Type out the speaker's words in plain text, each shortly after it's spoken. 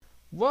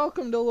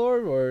Welcome to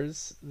Lore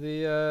Wars,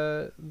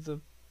 the Happy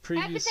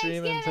preview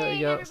stream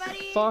Thanksgiving,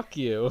 everybody! fuck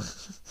you.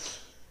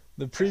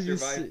 The preview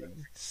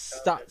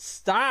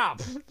stop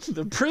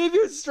the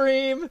preview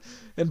stream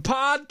and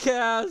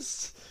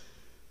podcast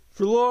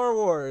for Lore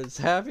Wars.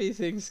 Happy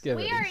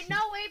Thanksgiving. We are in no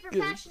way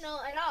professional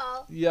at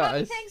all. Yeah,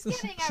 Happy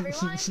Thanksgiving,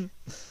 everyone!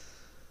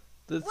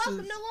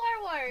 Welcome to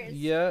Lore Wars.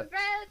 Yeah.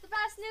 The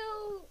best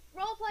new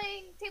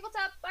role-playing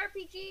tabletop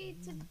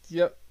RPG to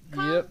Yep.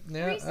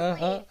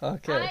 recently.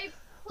 Okay. I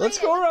Let's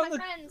go around the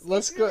friends.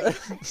 let's It's go really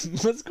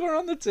good. let's go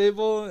around the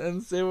table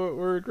and say what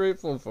we're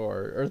grateful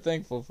for or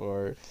thankful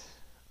for.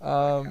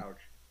 I'm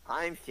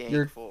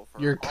thankful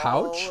for your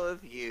couch? all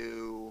of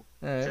you.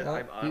 All right,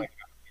 I'm on a couch.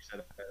 You said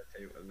at a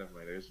table. Never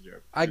mind. There's a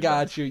joke. I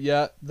got you.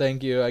 Yeah,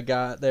 thank you. I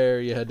got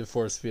there. You had to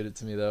force feed it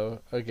to me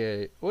though.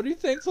 Okay, what are you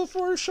thankful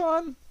for,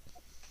 Sean?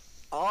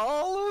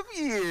 All of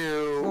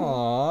you.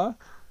 Aw,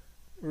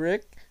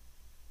 Richard.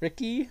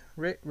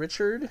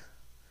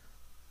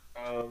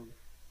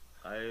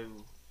 I'm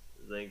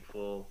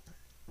thankful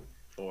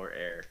for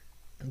air.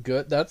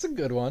 Good. That's a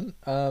good one.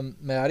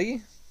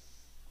 Maddie.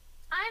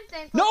 I'm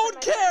thankful. No for one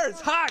my cares.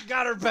 personal- Ha!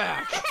 Got her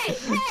back. Hey!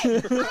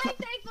 I'm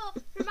thankful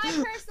for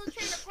my personal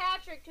trainer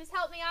Patrick, who's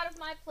helped me out of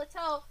my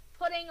plateau,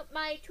 putting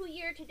my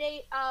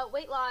 2-year-to-date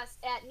weight loss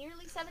at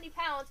nearly 70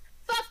 pounds.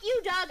 Fuck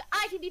you, Doug!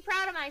 I can be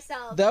proud of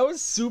myself. That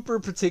was super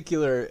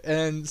particular,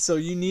 and so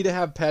you need to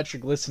have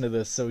Patrick listen to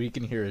this so he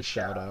can hear his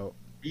shout out.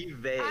 Be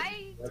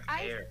vague.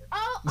 Air.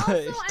 Also,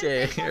 I'm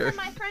Okay. thankful for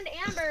my friend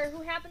Amber,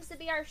 who happens to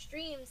be our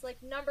stream's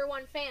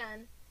 #1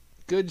 fan.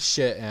 Good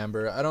shit,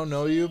 Amber. I don't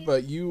know you,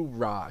 but you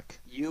rock.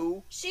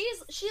 You She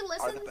are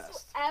listens the to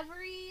best.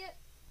 every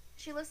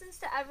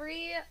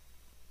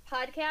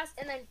podcast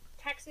and then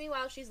texts me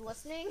while she's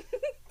listening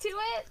to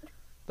it.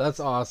 That's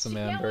awesome, She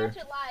Amber. can't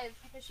watch it live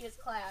because she has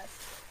class.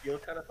 Feel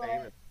kind of But-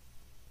 famous.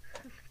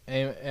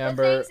 Amber.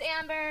 But thanks,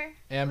 Amber.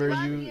 Amber, We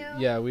love you, you.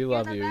 yeah, we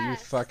love the you. You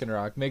best. fucking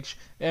rock.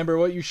 Amber,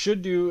 what you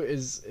should do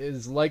is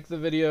like the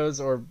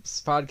videos or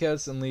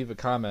podcasts and leave a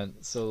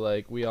comment so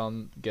like we all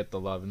get the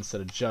love instead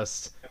of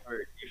just. Or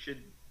you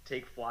should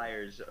take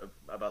flyers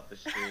about the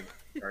stream.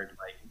 Or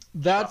like.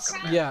 That's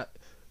Shocker. yeah,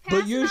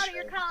 Pass but you them out sh- at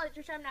your college,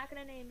 which I'm not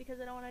gonna name because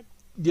I don't want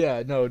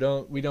yeah, no,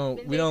 we don't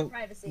to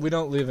privacy. we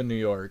don't live in New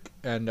York,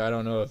 and I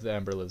don't know if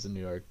Amber lives in New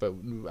York, but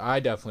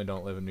I definitely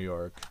don't live in New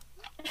York.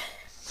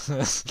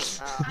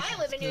 I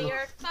live in New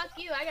York. Fuck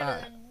you. I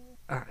gotta.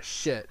 Ah,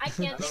 shit. I can't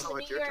I don't think know of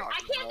what New you're York. I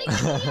talking can't about.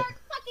 think of New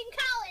York fucking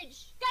college.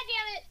 God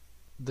damn it.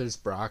 There's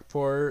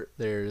Brockport.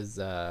 There's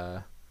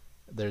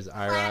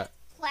Ira.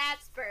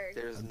 Plattsburgh.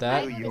 There's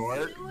That- New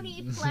York.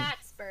 SUNY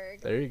Plattsburgh.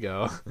 There you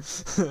go.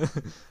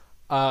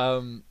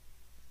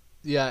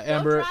 Yeah,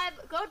 Amber.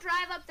 Go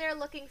drive up there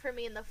looking for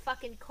me in the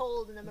fucking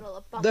cold in the middle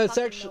of That's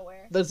fucking actually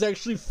nowhere. that's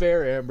actually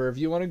fair, Amber. If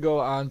you want to go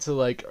onto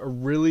like a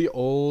really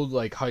old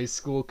like high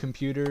school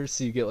computer,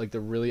 so you get like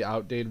the really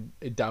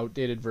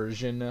outdated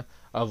version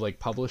of like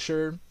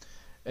Publisher,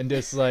 and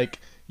just like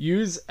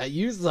use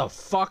the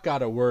fuck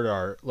out of word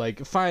art.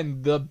 Like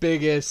find the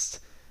biggest,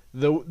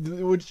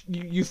 which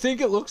you think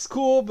it looks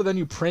cool, but then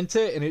you print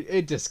it and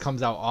it just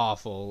comes out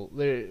awful.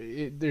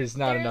 There's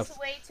not enough. There's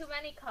way too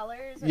many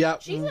colors. Yeah.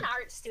 She's an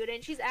art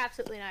student. She's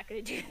absolutely not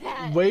gonna do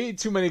that. Way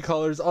too many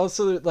colors.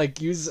 Also,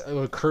 like, use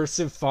a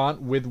cursive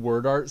font with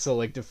word art, so,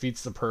 like,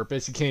 defeats the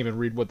purpose. You can't even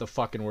read what the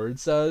fucking word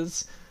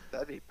says.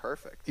 That'd be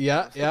perfect.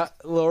 Yeah.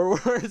 Lore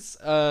Wars,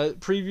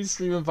 preview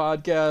stream and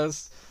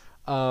podcast.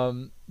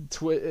 I'm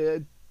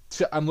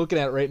looking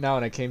at it right now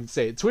and I can't even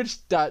say it.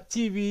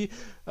 Twitch.tv,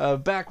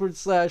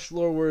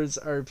 /Lore Wars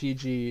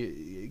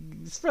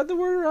RPG. Spread the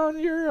word around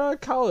your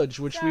college,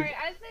 which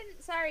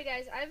Sorry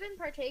guys, I've been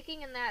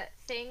partaking in that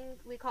thing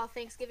we call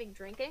Thanksgiving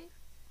drinking.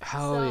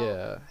 Hell So,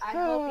 yeah. I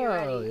hope you're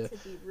Hell ready yeah. to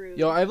be rude.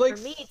 Yo, I've, like,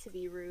 for me to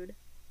be rude.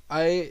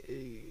 I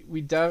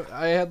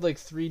had like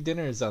 3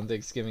 dinners on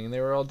Thanksgiving and they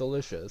were all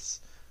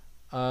delicious.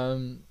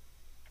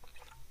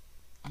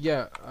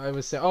 Yeah, I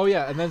was saying. Oh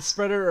yeah, and then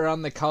spread it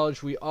around the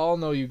college we all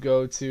know you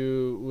go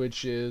to,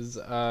 which is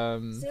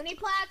SUNY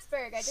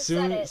Plattsburgh. I just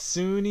said it.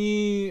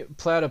 SUNY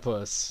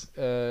Platypus.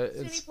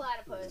 SUNY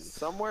Platypus.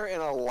 Somewhere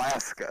in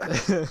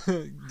Alaska.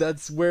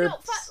 That's where. No,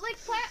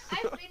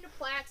 I've been to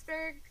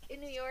Plattsburgh in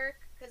New York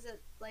because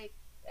I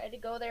had to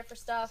go there for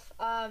stuff.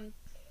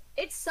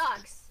 It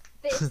sucks.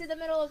 It's in the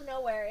middle of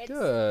nowhere. It's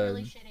Good.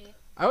 really shitty.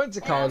 I went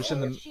to college in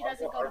the. She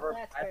doesn't go to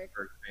Plattsburgh.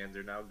 Fans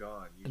are now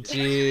gone. You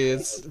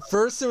just- Jeez.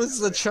 First it was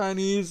the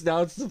Chinese,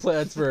 now it's the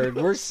Plattsburgh.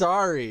 We're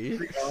sorry. 2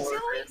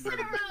 weeks in a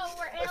row,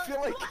 we're I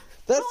feel like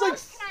That's Who like.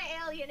 else can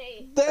I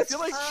alienate? I That's feel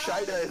like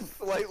China is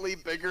slightly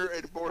bigger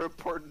and more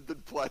important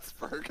than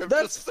Plattsburgh. I'm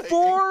That's just saying.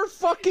 4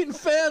 fucking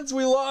fans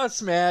we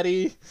lost,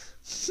 Maddie.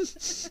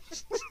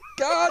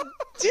 God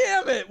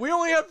damn it! We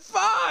only had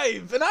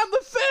 5, and I'm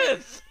the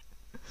 5th.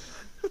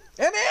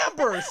 And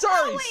Amber,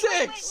 sorry, Oh,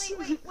 6.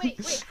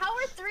 Wait. How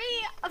are 3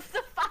 of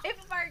the 5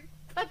 of our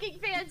fucking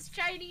fans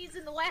Chinese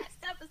in the last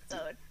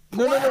episode?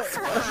 No.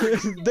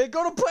 They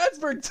go to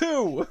Plattsburgh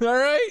too. All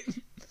right.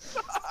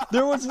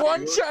 There was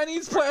one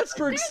Chinese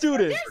Plattsburgh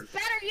student. There's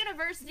better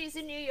universities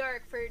in New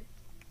York for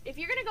if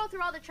you're gonna go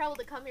through all the trouble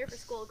to come here for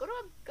school, go to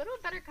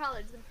a better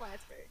college than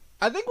Plattsburgh.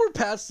 I think we're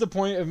past the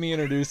point of me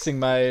introducing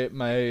my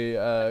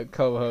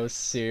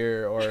co-hosts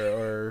here,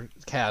 or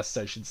cast,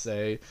 I should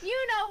say.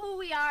 You know who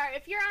we are.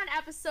 If you're on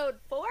episode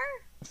 4?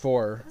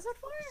 Four. Episode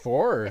 4?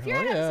 4. If you're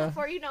on yeah. episode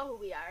 4, you know who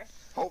we are.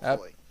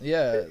 Hopefully.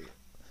 Yeah.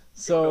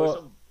 So So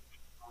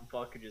some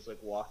fuck could just like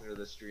walk into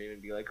the stream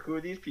and be like, "Who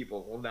are these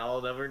people?" Well, now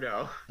I'll never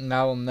know.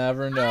 now we'll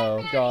never know.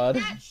 I'm Maddie, God.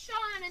 That's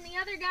Sean, and the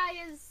other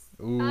guy is...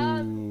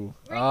 Ooh.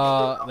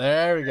 Rick.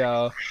 There we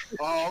go.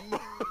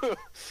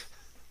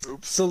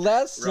 Oops. So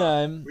last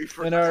time We in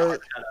forgot. our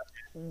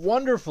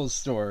wonderful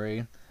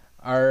story,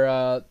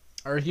 our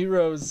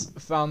heroes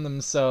found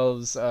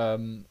themselves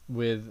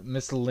with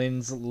Miss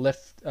Lynn's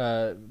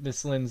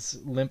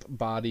limp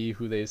body,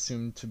 who they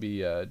assumed to be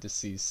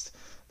deceased.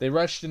 They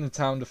rushed into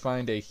town to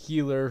find a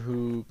healer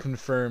who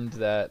confirmed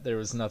that there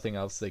was nothing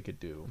else they could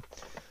do.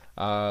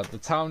 The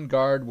town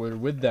guard were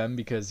with them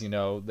because, you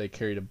know, they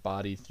carried a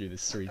body through the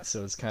streets,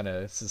 so it's kind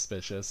of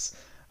suspicious.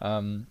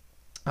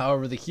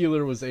 However, the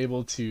healer was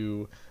able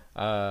to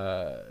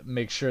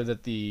make sure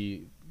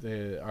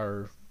that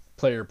our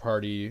player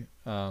party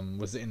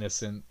was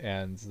innocent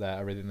and that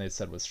everything they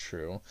said was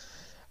true.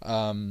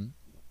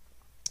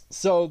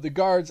 So the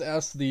guards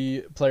asked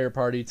the player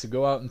party to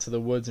go out into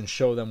the woods and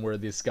show them where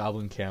this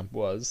goblin camp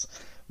was.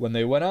 When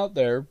they went out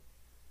there,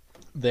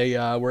 they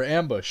were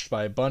ambushed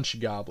by a bunch of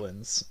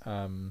goblins,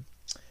 and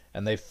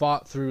they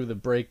fought through the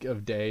break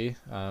of day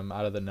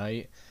out of the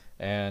night,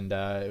 and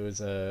it was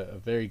a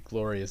very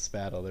glorious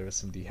battle. There was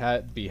some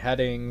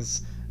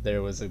beheadings.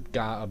 There was a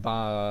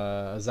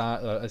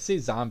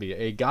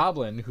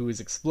goblin who was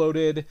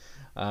exploded.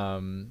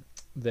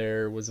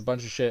 There was a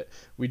bunch of shit.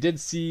 We did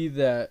see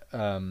that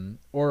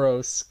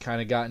Oros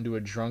kind of got into a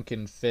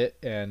drunken fit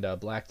and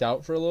blacked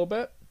out for a little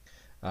bit,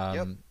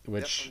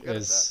 which I'm good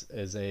at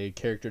is a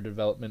character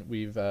development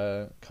we've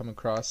come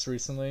across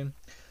recently.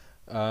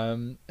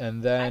 And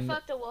then I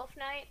fucked a wolf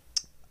knight.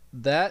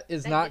 that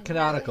is That not did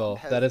canonical.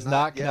 not- That is has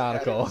not not yet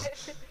canonical.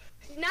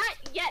 Not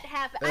yet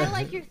happened. I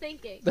like your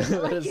thinking. I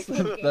like your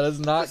thinking. That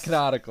is not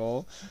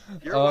canonical.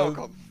 You're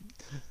welcome.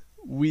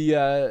 We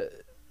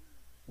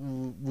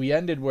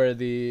ended where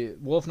the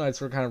Wolf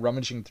Knights were kind of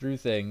rummaging through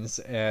things,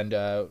 and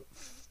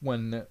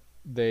when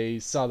they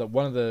saw that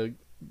one of the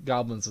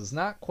goblins was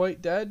not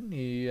quite dead,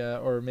 he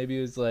or maybe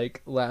it was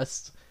like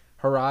last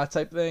hurrah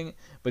type thing,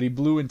 but he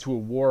blew into a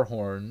war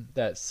horn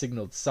that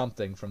signaled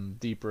something from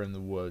deeper in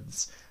the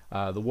woods.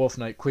 The Wolf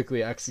Knight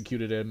quickly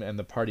executed him, and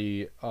the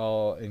party,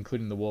 all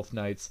including the Wolf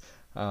Knights,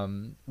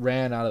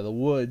 ran out of the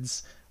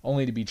woods,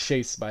 only to be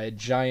chased by a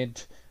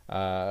giant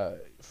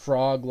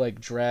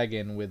frog-like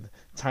dragon with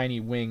tiny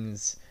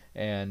wings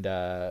and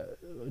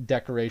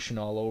decoration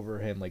all over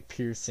him, like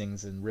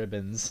piercings and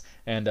ribbons.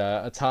 And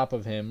atop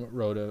of him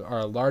rode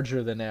a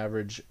larger than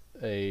average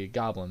a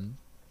goblin.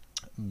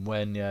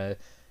 When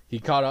he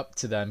caught up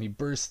to them, he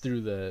burst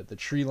through the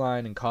tree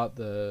line and caught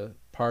the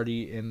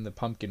party in the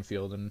pumpkin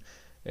field, and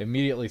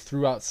immediately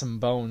threw out some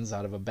bones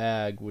out of a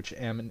bag, which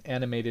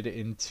animated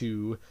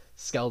into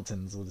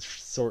skeletons with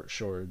short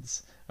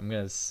swords. I'm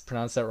going to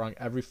pronounce that wrong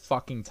every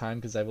fucking time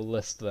because I have a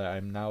list that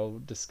I'm now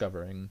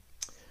discovering.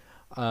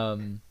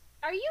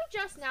 Are you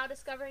just now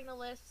discovering the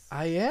lists?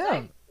 I am.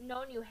 I've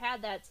known you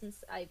had that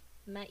since I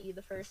met you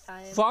the first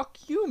time. Fuck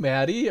you,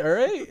 Maddie,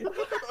 alright?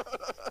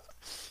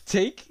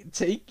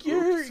 Take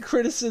your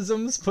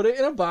criticisms, put it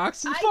in a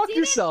box, and fuck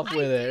yourself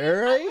with it,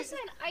 alright? Listen,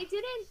 I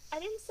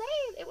didn't say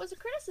it was a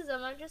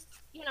criticism. I'm just,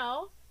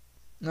 thought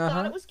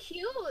Uh-huh. it was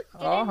cute.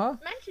 Didn't Uh-huh.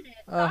 mention it.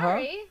 Uh-huh.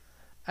 Sorry.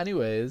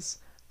 Anyways,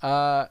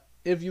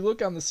 if you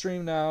look on the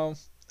stream now,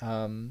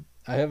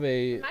 I have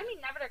a... Remind me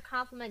never to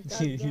compliment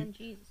Doug again,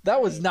 Jesus.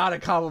 That was Christ. not a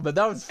compliment.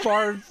 That was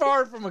far,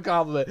 far from a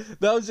compliment.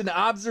 That was an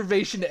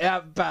observation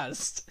at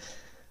best.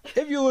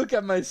 If you look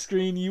at my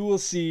screen, you will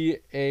see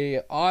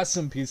a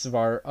awesome piece of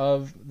art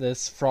of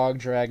this frog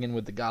dragon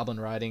with the goblin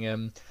riding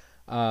him,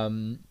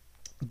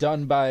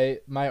 done by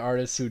my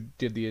artist who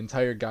did the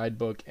entire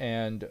guidebook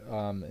and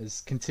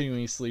is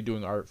continuously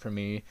doing art for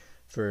me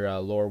for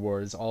Lore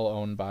Wars, all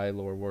owned by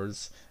Lore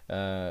Wars.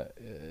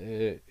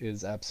 It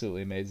is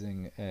absolutely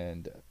amazing,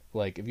 and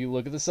like if you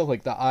look at this stuff,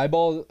 like the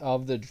eyeball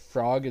of the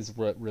frog is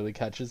what really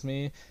catches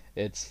me.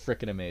 It's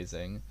freaking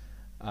amazing.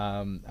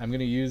 I'm going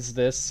to use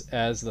this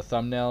as the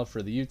thumbnail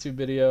for the YouTube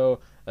video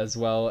as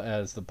well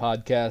as the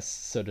podcast,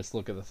 so just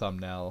look at the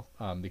thumbnail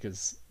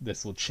because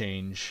this will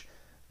change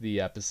the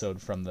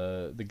episode from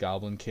the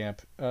Goblin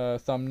Camp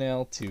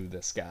thumbnail to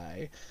this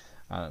guy.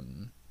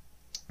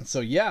 So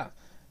yeah,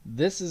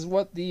 this is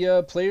what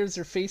the players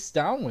are face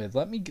down with.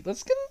 Let's get into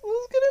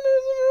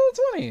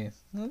some Roll20.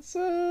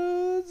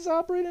 Let's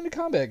operate into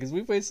combat because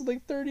we've wasted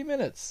like 30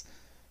 minutes.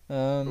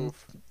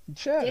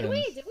 Chatting. Did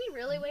we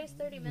really waste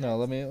 30 minutes? No,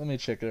 let me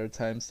check our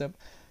timestamp.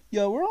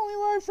 Yo, we're only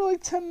live for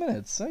like 10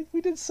 minutes.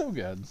 We did so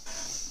good.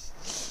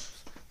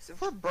 So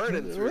we're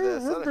burning through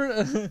this.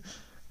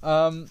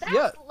 That's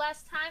Yeah.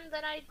 less time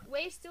than I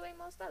waste doing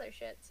most other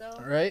shit, so...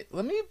 All right,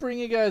 let me bring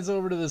you guys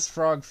over to this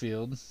frog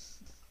field.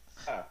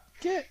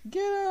 Get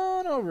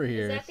on over Is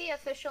here. that the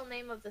official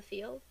name of the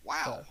field?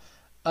 Wow.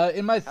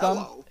 In my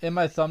Hello.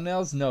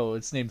 thumbnails, no,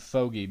 it's named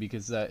Foggy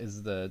because that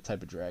is the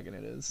type of dragon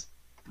it is.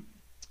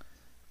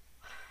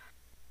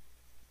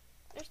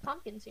 There's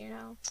pumpkins here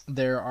now.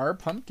 There are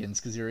pumpkins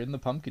because you're in the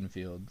pumpkin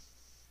field.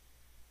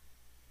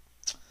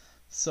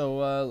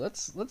 So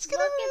let's get Look into at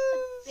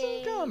the some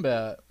thing.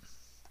 combat.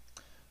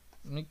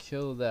 Let me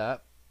kill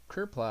that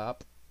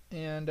Kerplop.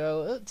 And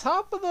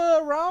top of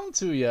the round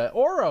to you,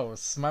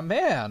 Oros, my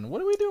man.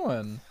 What are we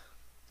doing?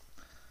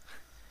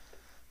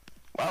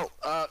 Well,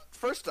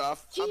 first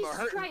off, Jesus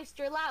Christ,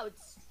 you're loud.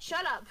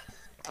 Shut up.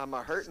 I'm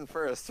a hurting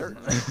for a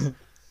certain.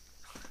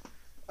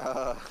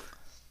 I'm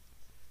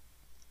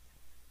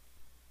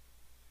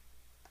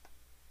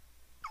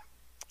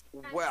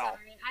Well,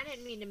 sorry. I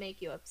didn't mean to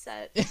make you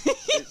upset.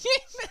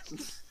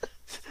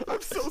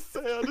 I'm so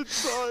sad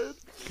inside.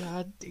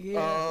 God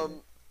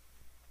damn.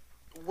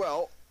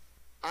 Well,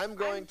 I'm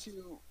going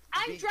to.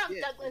 I'm drunk,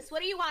 begin. Douglas.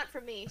 What do you want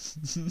from me?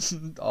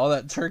 All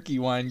that turkey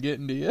wine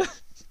getting to you.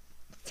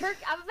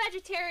 I'm a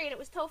vegetarian. It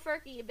was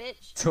tofurkey, you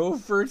bitch.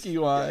 Tofurkey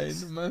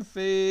wine, my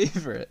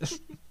favorite.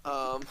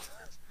 I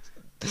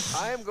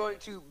am going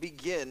to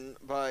begin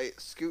by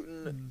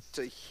scooting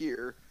to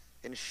here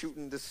and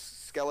shooting this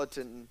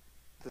skeleton,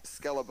 the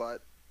Skelebut,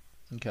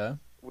 Okay.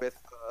 with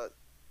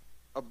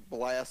a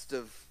blast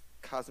of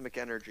cosmic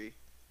energy.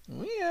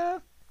 Oh, yeah.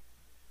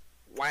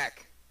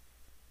 Whack.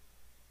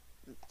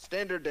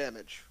 Standard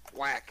damage.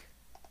 Whack.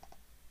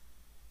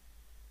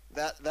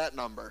 That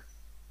number.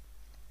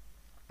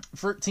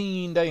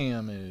 13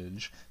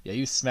 damage. Yeah,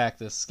 you smack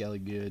this skelly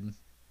good.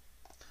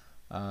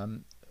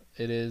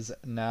 It is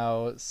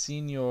now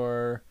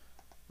Senior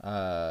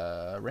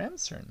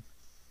Ram's turn.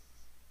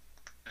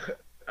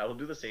 I will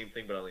do the same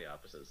thing, but on the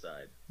opposite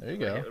side. There you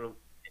So I go.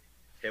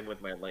 hit him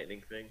with my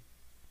lightning thing.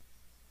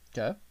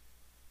 Okay.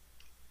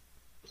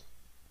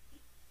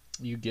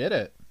 You get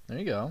it. There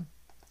you go.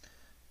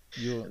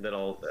 You And then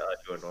I'll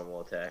do a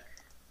normal attack.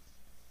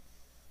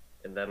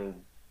 And that'll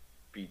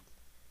be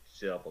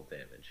double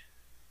damage.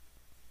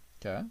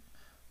 okay?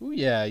 Ooh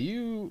yeah,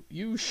 you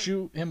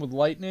shoot him with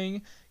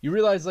lightning. You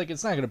realize like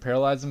it's not gonna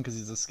paralyze him because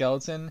he's a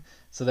skeleton.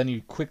 So then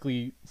you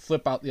quickly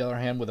flip out the other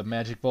hand with a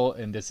magic bolt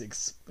and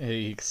just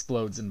he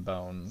explodes in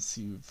bones.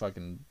 You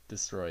fucking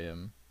destroy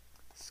him.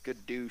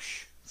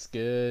 Skadoosh.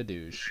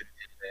 Skadoosh.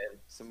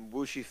 Some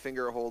whooshy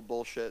finger hold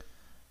bullshit.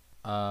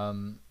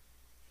 Finger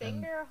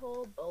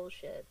hole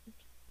bullshit.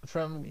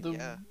 From the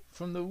Yeah.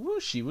 from the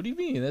whooshy. What do you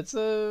mean? That's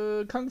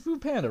a Kung Fu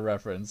Panda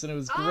reference, and it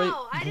was great.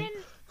 Oh, I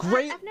didn't.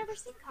 Great. I've never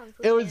seen Kung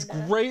Fu It was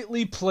Panda.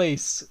 greatly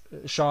placed,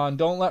 Sean.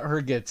 Don't let her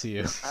get to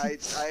you.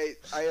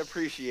 I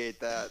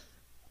appreciate that.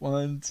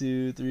 1,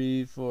 2,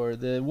 3, 4.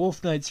 The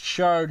Wolf Knights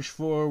charge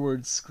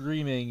forward,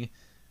 screaming,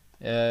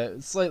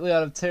 slightly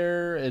out of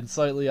terror and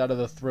slightly out of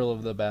the thrill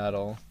of the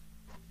battle.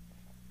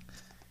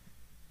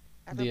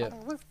 Everybody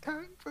was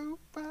kung fu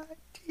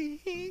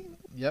fighting.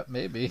 Yep,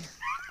 maybe.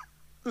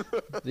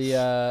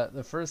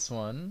 The first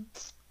one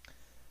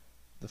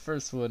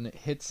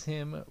hits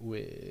him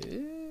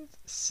with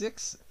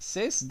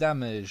 6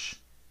 damage.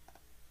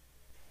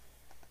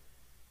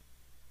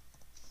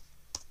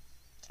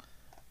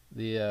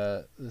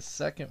 The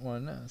second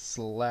one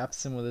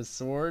slaps him with his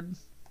sword.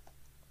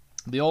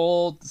 The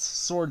old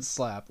sword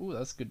slap. Ooh,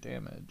 that's good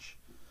damage.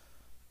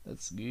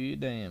 That's good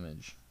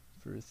damage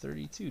for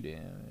 34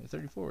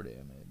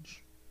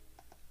 damage.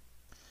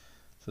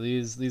 So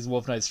these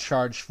wolf knights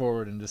charge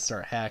forward and just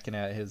start hacking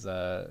at his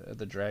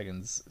the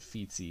dragon's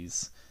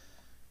feetsies,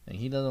 and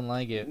he doesn't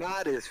like it.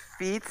 Not his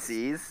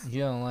feetsies. He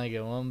don't like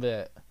it one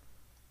bit,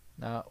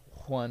 not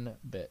one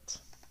bit.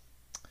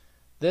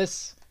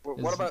 This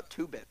What about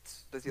 2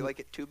 bits? Does he like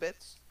it 2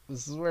 bits?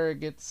 is where it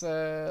gets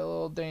a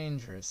little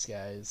dangerous,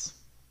 guys.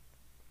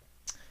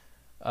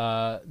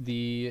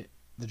 The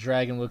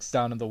dragon looks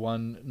down at the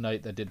one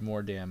knight that did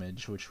more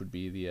damage, which would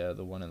be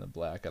the one in the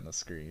black on the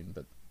screen,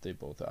 but they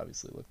both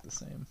obviously look the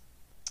same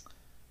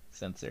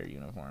since they're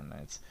uniform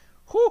knights.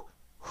 Whew!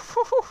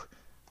 Whew!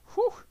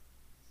 Whew!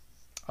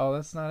 Oh,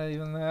 that's not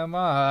even that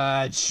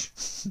much.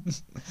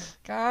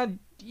 God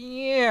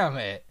damn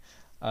it!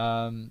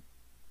 And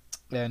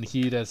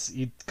he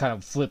kind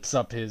of flips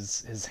up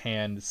his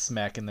hand,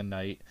 smacking the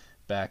knight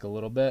back a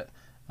little bit,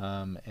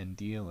 and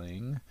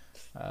dealing.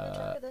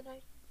 Attack of the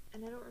Night,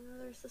 and I don't remember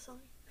the rest of the song.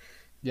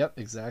 Yep,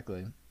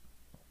 exactly.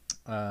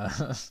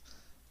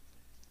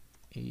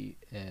 8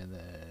 and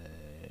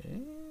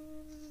then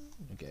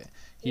okay.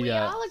 We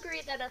all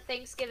agreed that a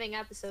Thanksgiving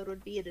episode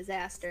would be a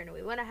disaster, and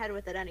we went ahead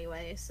with it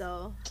anyway.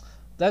 So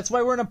That's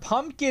why we're in a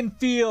pumpkin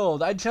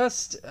field. I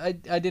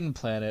didn't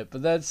plan it,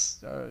 but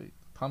that's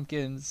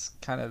pumpkins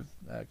kind of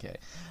okay.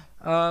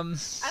 I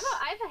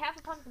have a half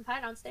a pumpkin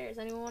pie downstairs.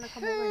 Anyone want to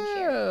come over and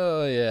share?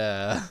 Oh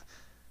yeah.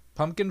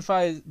 Pumpkin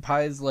pie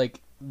is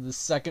like the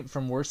second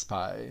from worst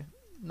pie.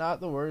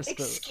 Not the worst,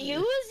 Excuse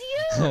you?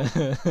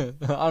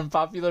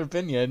 Unpopular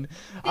opinion.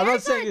 I'm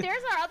not saying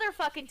There's our other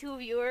fucking 2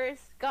 viewers.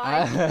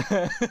 God.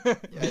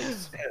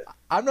 Yikes.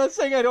 I'm not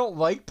saying I don't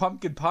like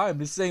pumpkin pie. I'm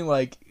just saying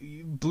like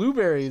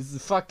blueberry is the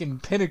fucking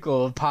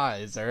pinnacle of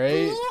pies. All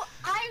right.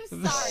 I'm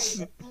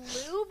sorry.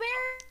 Blueberry?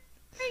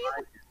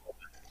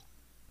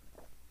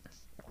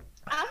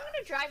 I'm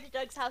gonna drive to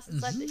Doug's house and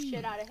slap the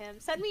shit out of him.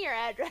 Send me your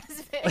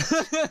address,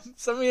 bitch.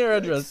 Send me your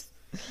address.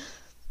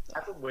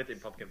 I'm with a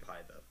pumpkin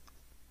pie though.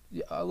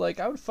 Yeah, like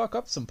I would fuck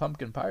up some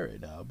pumpkin pie right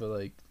now, but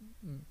like,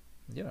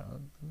 you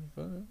know,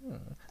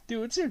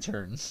 dude, it's your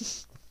turn.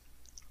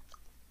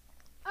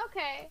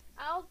 Okay,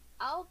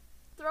 I'll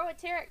throw a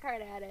tarot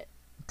card at it.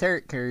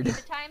 Tarot card. Give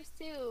it times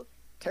 2.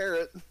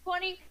 Carrot.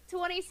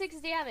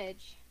 26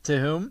 damage. To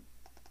whom?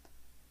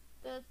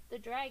 The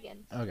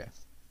dragon. Okay.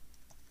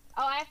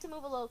 Oh, I have to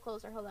move a little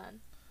closer. Hold on.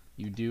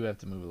 You do have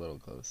to move a little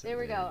closer. There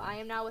we go. I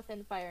am now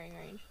within firing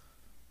range.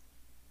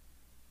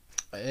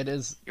 It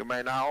is. You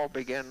may now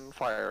begin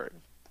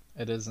firing.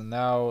 It is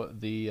now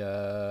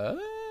the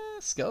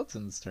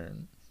skeleton's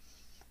turn.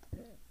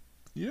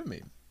 You and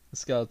me. The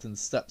skeleton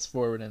steps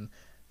forward and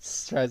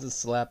tries to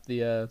slap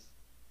the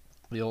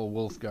old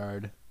wolf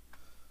guard.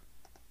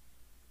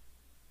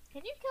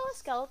 Can you kill a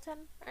skeleton?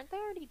 Aren't they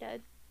already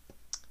dead?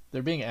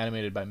 They're being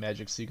animated by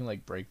magic, so you can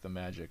like break the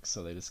magic,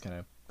 so they just kind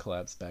of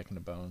collapse back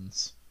into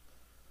bones.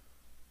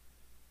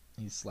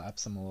 He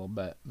slaps him a little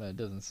bit, but it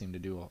doesn't seem to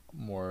do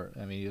more.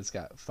 I mean, he just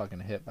got fucking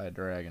hit by a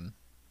dragon.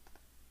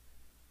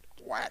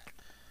 Whack.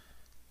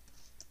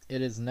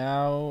 It is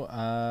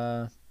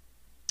now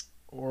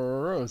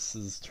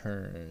Oros's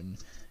turn.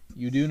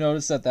 You do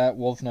notice that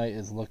wolf knight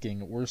is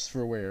looking worse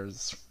for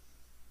wears.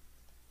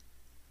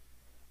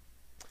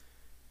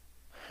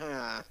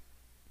 Huh.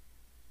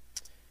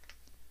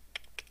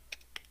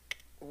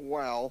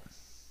 Well,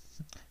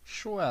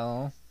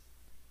 Schwell.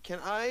 can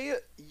I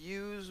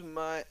use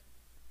my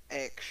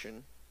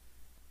action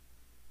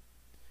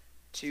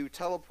to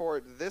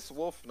teleport this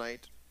wolf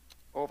knight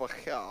over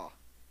here?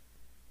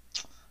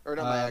 Or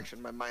not my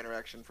action, my minor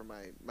action for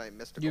my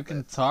mystical You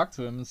can bit. talk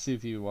to him and see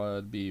if he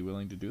would be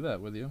willing to do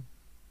that with you.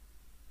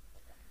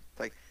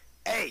 Like,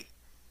 hey,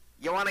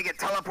 you want to get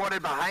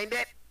teleported behind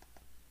it?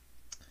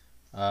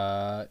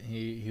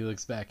 He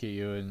looks back at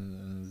you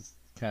and is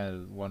kind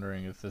of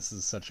wondering if this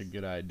is such a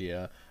good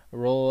idea.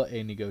 Roll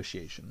a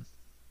negotiation.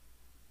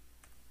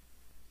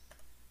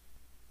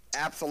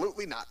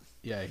 Absolutely not.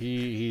 Yeah,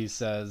 he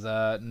says,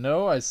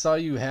 no, I saw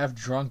you half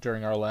drunk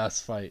during our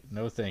last fight.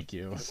 No, thank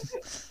you.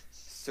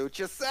 Suit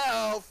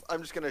yourself.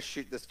 I'm just gonna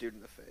shoot this dude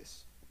in the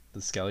face.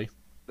 The skelly.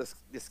 The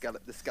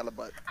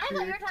skelebutt. I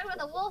thought you were talking about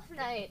the wolf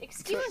knight.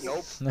 Excuse me.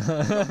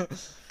 Nope.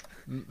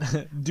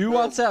 Do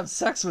wants to have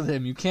sex with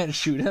him. You can't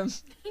shoot him.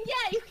 Yeah,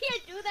 you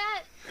can't do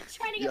that. I'm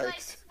trying to get my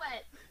Yikes.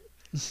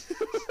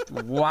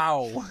 sweat.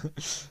 Wow.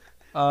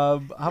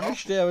 How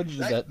much damage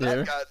is that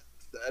there? That got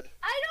dead.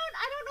 I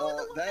don't know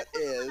what the That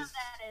equivalent is, of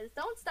that is.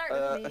 Don't start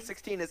with me. a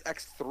 16 is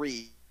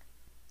X3.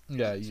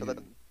 Yeah, So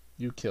that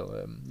you kill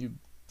him. You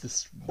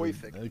just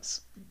Perfect.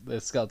 the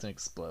skeleton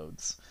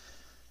explodes.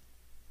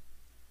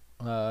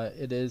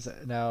 It is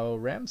now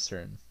Ram's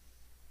turn.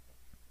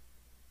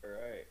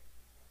 Alright.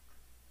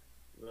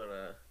 I'm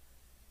gonna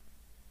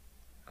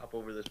hop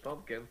over this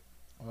pumpkin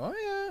Oh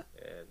yeah.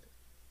 and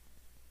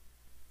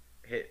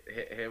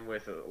hit him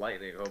with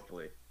lightning,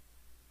 hopefully.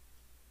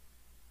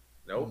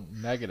 Nope.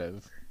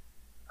 Negative.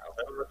 I'll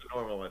hit him with a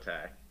normal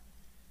attack.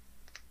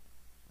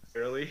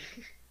 Really?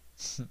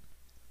 Is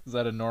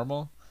that a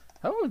normal?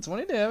 Oh,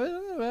 20 damage.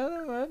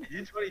 You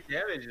did 20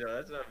 damage though,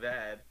 that's not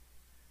bad.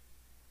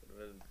 Would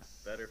have been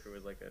better if it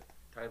was like a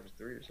times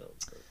 3 or something.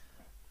 But...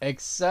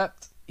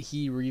 Except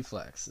he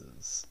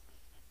reflexes.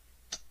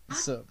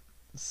 So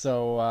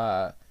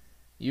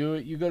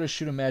you go to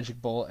shoot a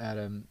magic bolt at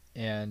him,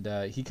 and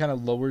he kind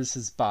of lowers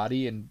his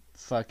body and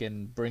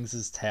fucking brings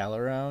his tail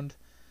around,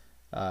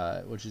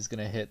 which is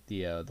gonna hit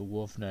the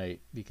wolf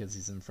knight because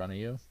he's in front of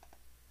you.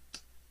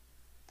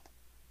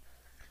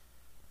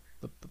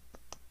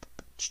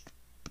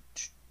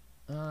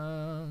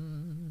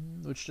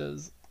 Which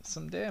does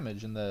some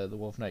damage, and the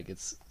wolf knight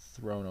gets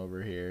thrown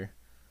over here.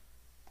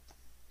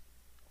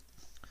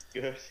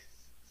 Good.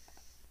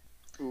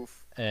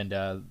 oof. And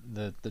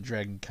the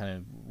dragon kind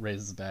of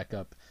raises back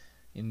up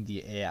in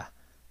the air.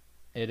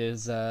 It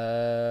is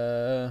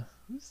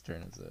whose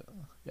turn is it?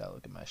 Gotta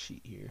look at my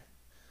sheet here.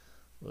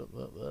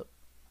 Whoop.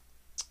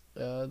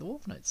 The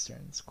wolf knight's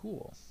turn. It's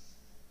cool.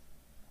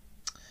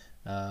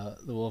 The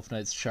wolf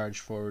knights charge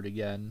forward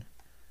again,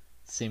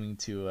 seeming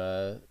to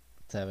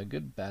have a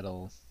good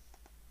battle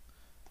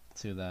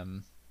to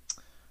them.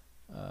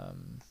 No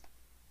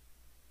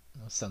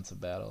sense of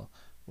battle.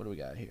 What do we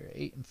got here?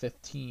 8 and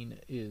 15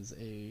 is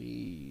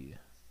a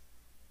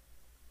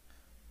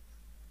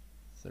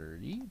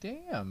 30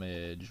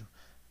 damage.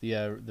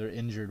 Their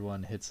injured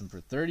one hits him for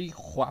 30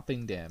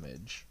 whopping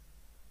damage.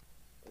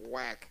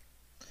 Whack.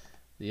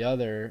 The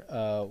other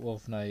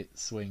wolf knight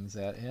swings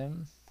at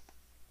him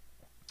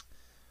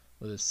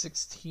with a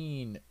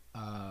 16,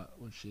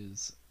 which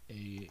is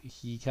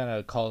he kind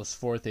of calls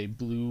forth a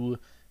blue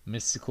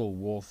mystical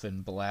wolf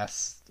and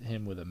blasts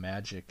him with a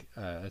magic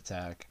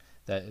attack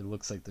that it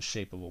looks like the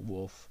shape of a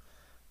wolf.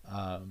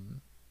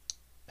 And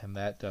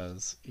that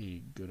does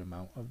a good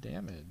amount of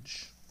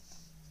damage.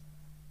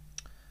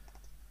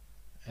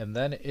 And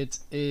then it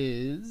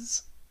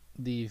is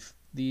the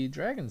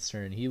dragon's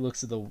turn. He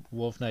looks at the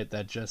wolf knight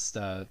that just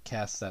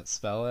cast that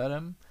spell at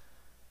him,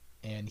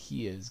 and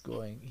he's a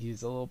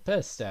little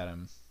pissed at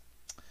him.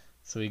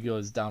 So he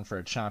goes down for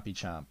a chompy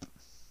chomp.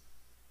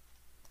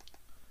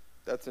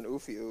 That's an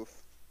oofy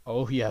oof.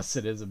 Oh yes,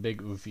 it is a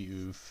big oofy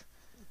oof.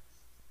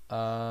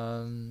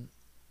 Someone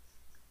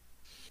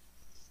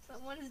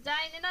is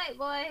dying tonight,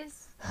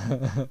 boys.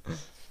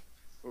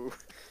 Ooh.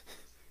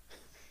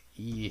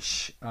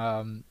 Yeesh.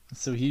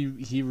 So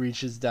he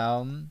reaches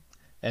down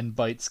and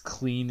bites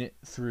clean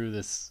through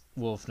this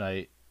wolf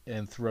knight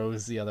and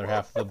throws the other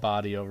half of the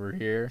body over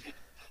here.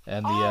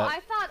 And the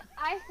I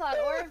thought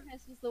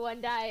Orifice was the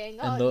one dying.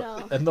 Oh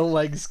no. and the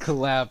legs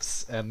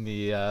collapse and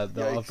the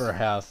Yikes. upper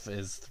half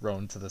is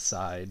thrown to the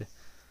side.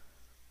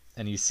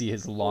 And you see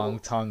his long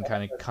tongue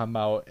kind of come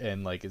out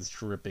and like is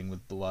dripping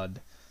with blood.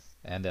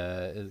 And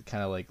it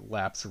kind of like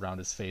laps around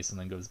his face and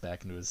then goes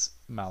back into his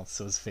mouth,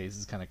 so his face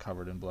is kind of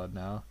covered in blood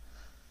now.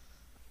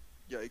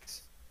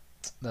 Yikes.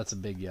 That's a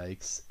big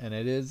yikes. And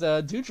it is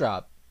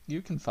Dewdrop.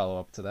 You can follow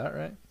up to that,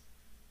 right?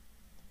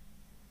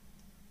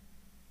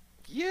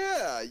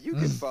 Yeah, you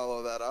can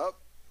follow that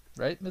up.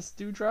 Right, Miss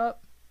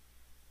Dewdrop?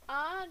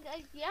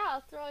 Yeah,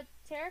 I'll throw a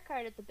tarot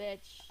card at the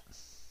bitch.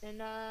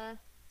 And,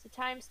 it's a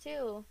times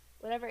 2.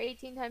 Whatever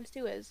 18 times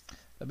 2 is.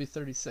 That'd be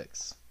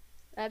 36.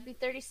 That'd be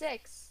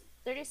 36.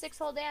 36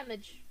 whole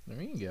damage.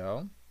 There you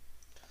go.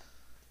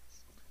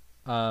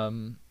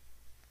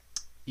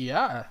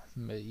 Yeah.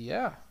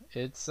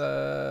 It's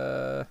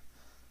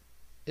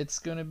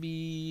gonna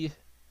be...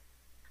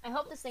 I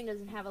hope this thing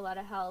doesn't have a lot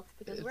of health,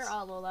 because we're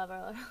all low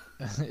level.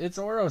 It's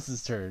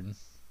Oros' turn.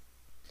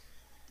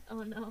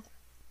 Oh no.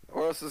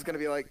 Oros is gonna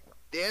be like,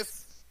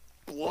 this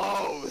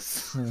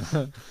blows.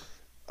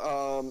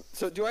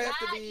 So do I have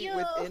to Not be you.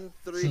 within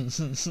 3?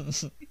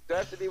 Do I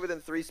have to be within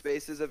 3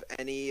 spaces of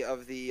any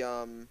of the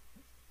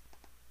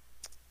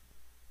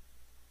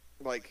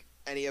like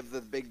any of the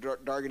big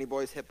Dargany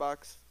boys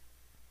hitbox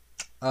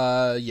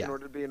in Yeah.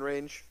 order to be in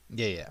range?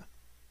 Yeah.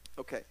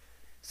 Okay.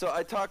 So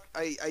I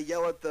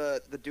yell at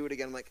the dude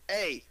again. I'm like,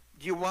 hey,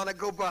 do you want to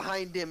go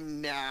behind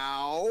him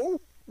now?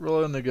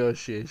 Roll a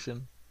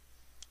negotiation.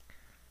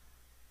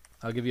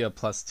 I'll give you a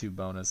 +2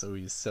 bonus. Oh,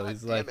 he's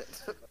God like, damn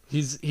it.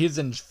 he's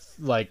in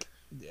like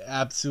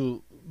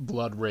absolute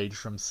blood rage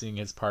from seeing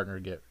his partner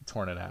get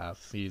torn in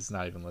half. He's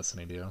not even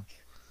listening to you.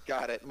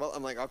 Got it. Well,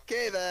 I'm like,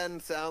 okay then,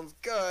 sounds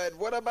good.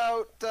 What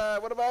about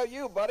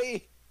you,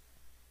 buddy?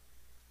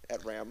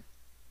 At Ram.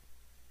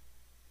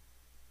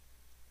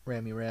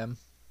 Rammy Ram.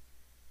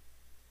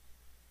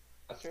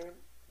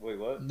 Wait,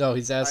 what? No,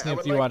 he's asking I if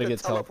would you like want to to get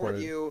teleport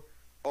teleported. you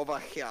over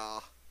here.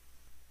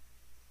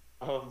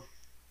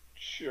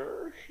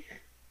 Sure.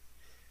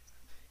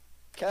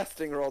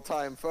 Casting roll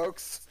time,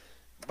 folks.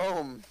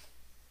 Boom.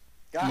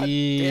 God damn it.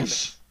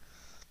 Yeesh.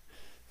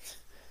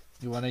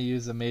 You want to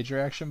use a major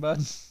action, bud?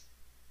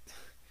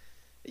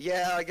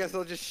 Yeah, I guess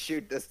I'll just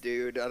shoot this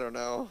dude. I don't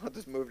know. I'll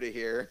just move to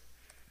here.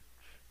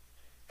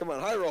 Come on,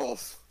 high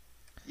rolls.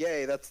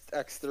 Yay, that's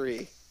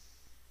X3.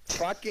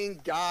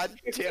 Fucking god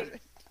damn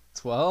it.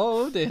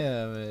 12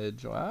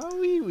 damage. Wow,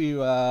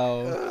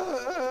 wow.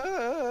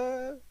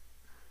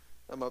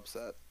 I'm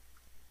upset.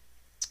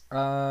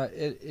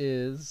 It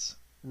is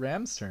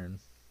Ram's turn.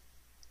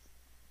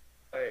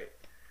 Alright.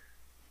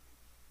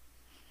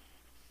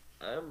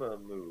 I'm gonna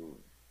move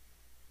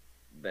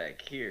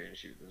back here and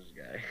shoot this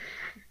guy.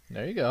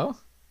 There you go.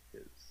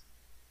 'Cause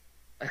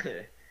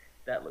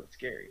that looked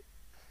scary.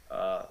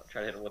 Try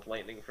to hit him with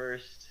lightning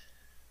first.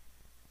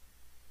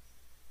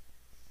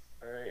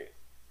 Alright.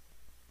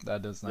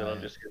 That does Then not I'm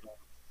hit. just gonna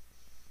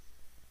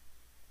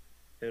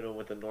hit him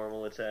with a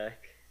normal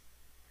attack.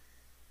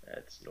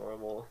 That's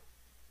normal.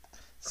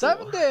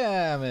 7 Cool.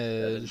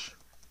 damage.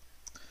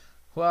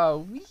 Wow,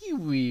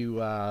 wee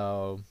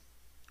wow.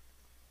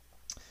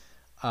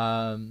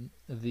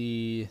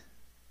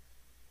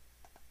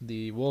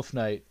 The Wolf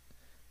Knight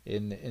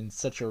in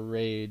such a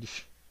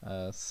rage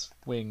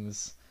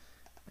swings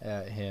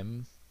at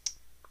him.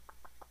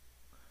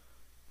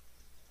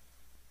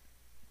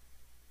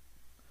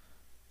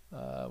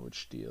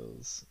 Which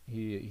deals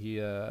he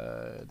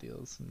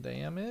deals some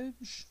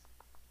damage.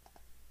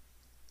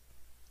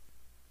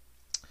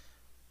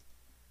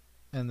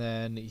 And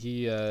then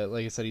he,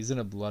 like I said, he's in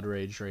a blood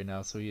rage right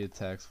now, so he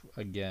attacks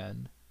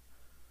again.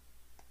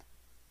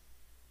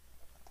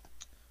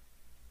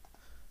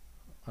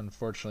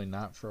 Unfortunately,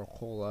 not for a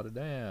whole lot of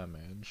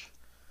damage.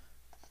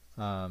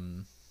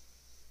 And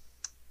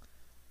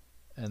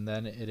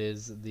then it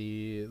is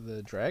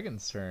the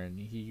dragon's turn.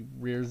 He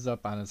rears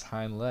up on his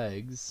hind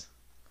legs,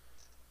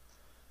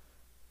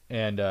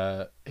 and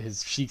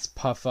his cheeks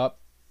puff up,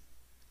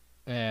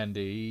 and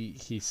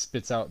he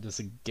spits out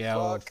just a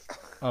gallon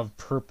of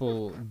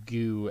purple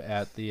goo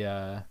at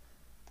the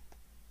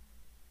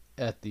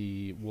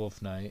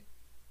wolf knight.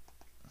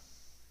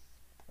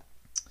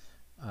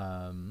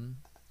 Um,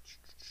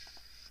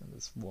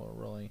 this wall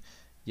rolling,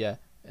 yeah,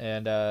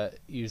 and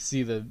you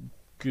see the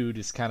goo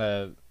just kind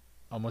of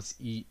almost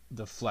eat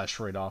the flesh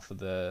right off of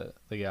the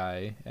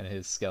guy, and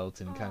his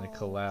skeleton kind of Oh.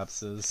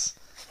 collapses,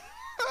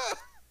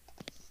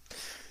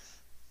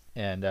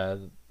 and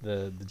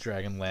the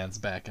dragon lands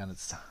back on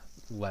its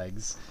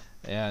legs,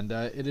 and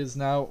it is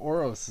now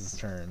Oros's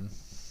turn.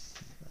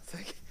 It's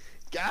like,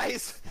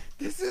 guys,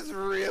 this is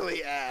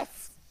really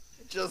ass.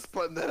 Just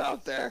putting that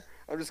out there.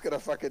 I'm just gonna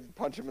fucking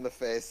punch him in the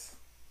face.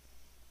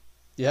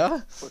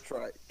 Yeah. We'll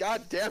try.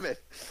 God damn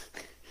it.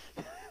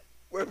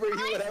 Where were you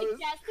I when I was?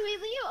 suggest we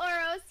leave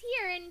Oros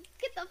here and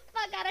get the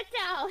fuck out of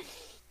town.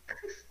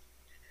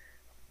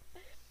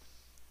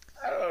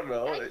 I don't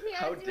know. I can't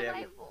How do damn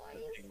my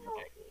voice.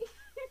 Help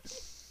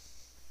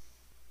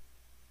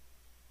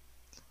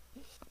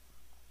me.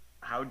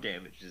 How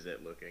damaged is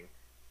it looking?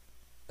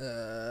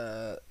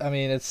 I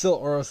mean, it's still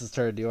Oros's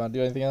turn. Do you want to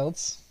do anything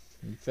else?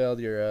 You failed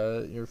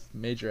your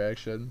major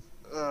action.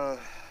 Uh,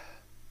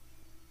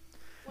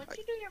 Once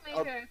you do your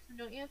major action,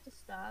 don't you have to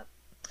stop?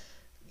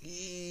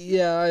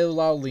 Yeah, I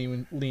allow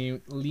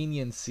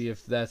leniency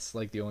if that's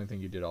like the only thing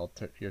you did all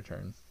your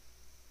turn.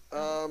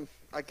 I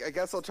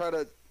guess I'll try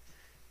to.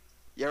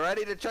 You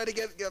ready to try to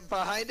get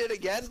behind it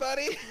again,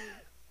 buddy?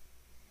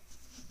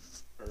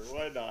 Or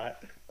why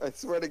not? I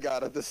swear to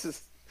God, this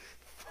is.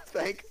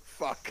 Thank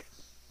fuck.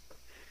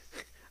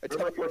 I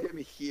teleport him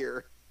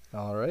here.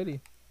 Alrighty,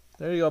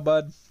 there you go,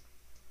 bud.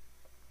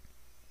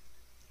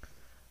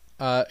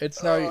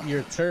 It's now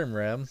your turn,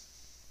 Ram.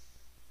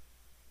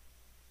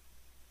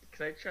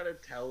 Can I try to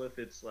tell if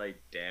it's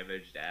like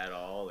damaged at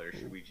all, or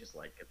should we just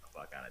like get the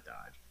fuck out of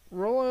Dodge?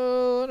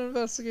 Roll an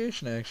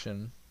investigation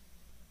action.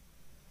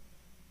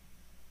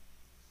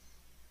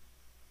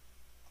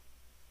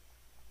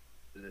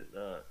 Is it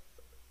not?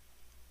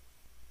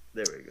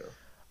 There we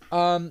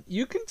go.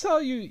 You can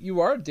tell you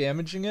are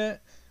damaging it,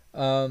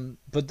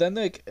 but then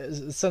like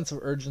a sense of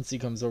urgency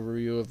comes over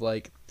you of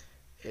like,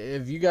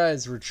 if you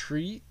guys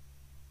retreat,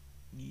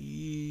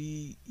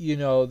 you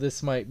know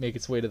this might make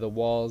its way to the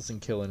walls and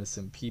kill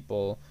innocent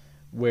people.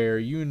 Where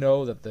you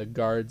know that the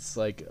guards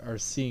like are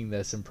seeing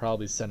this and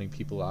probably sending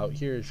people out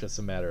here. It's just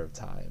a matter of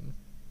time.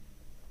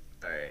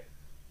 Alright.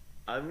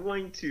 I'm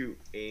going to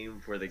aim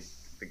for the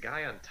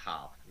guy on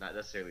top, not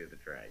necessarily the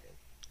dragon.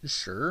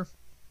 Sure.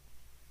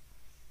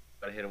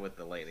 But I hit him with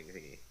the lightning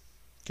thingy.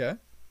 Okay.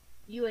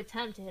 You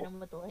attempt to hit him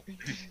with the lightning.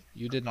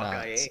 You did Fuck, not.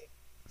 I aim.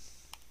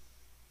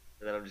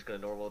 And then I'm just gonna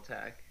normal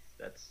attack.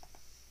 That's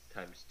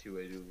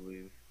 ×2, I do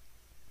believe.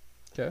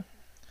 Okay.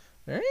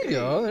 There you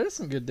go. There's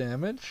some good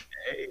damage.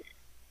 Hey.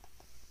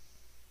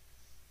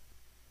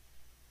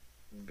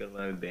 Good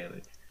amount of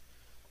damage.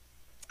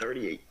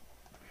 38.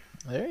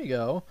 There you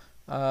go.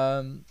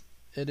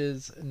 It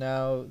is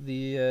now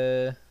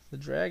the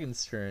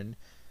dragon's turn.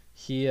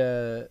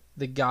 The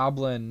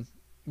goblin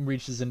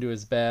reaches into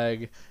his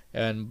bag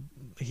and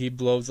he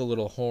blows a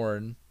little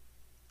horn,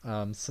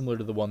 similar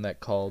to the one that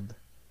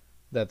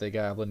the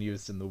goblin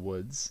used in the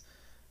woods.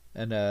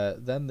 And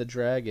then the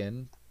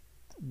dragon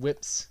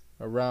whips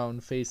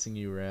around facing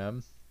you,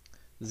 Ram.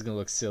 This is gonna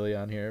look silly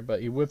on here, but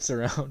he whips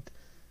around.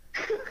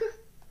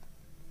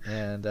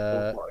 And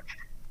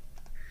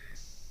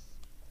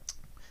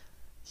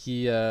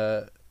he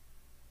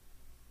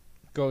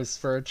goes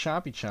for a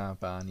chompy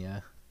chomp on you.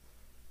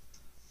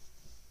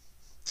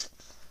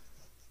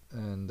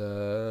 And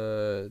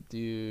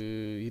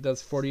he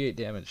does 48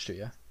 damage to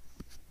you. Is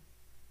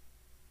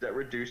that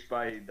reduced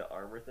by the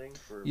armor thing?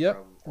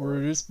 Yep,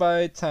 reduced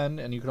by 10,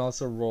 and you can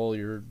also roll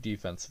your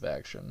defensive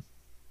action.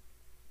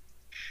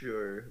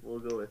 Sure, we'll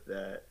go with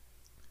that.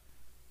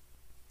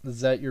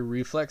 Is that your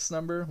reflex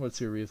number? What's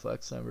your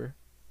reflex number?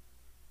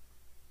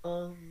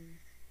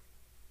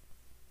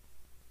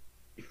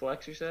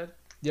 Reflex, you said?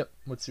 Yep,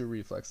 what's your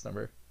reflex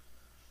number?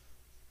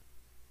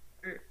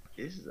 Where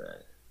is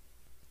that?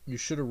 You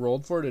should have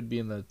rolled for it. It'd be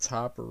in the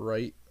top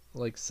right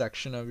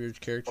section of your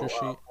character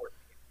sheet.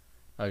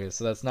 Okay,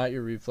 so that's not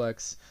your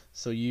reflex.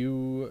 So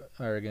you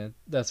are again.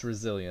 That's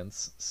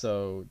resilience.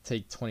 So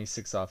take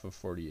 26 off of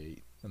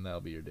 48, and that'll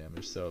be your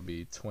damage. So it'll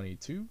be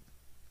 22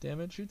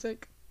 damage you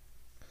take.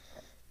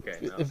 Okay,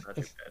 no, not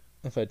too bad.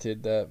 If I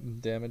did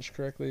that damage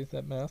correctly,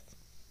 that math.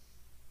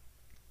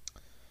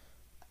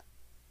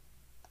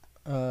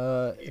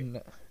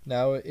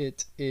 Now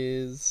it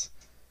is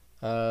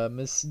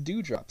Miss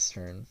Dewdrop's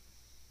turn.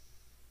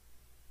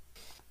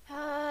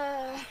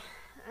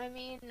 I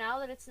mean, now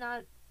that it's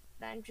not,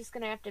 I'm just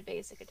gonna have to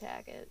basic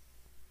attack it.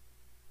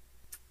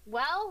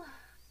 Well,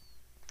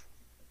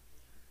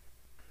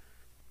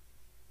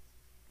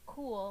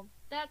 cool.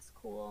 That's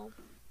cool.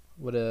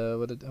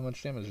 How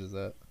much damage is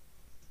that?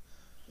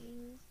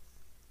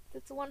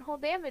 That's one whole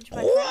damage,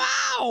 my friend.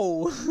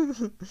 Wow!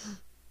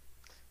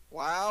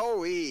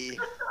 Wowee.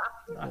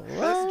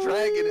 This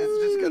dragon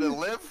is just gonna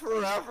live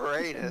forever,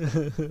 ain't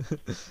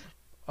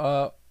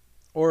it?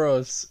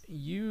 Oros,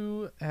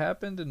 you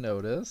happen to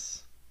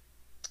notice.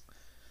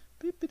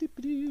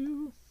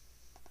 Beep-a-doop-a-doo.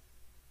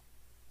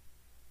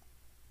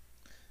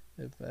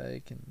 If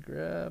I can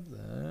grab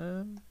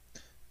them.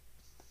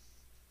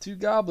 2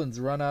 goblins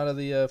run out of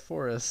the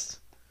forest.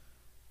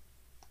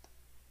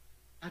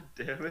 God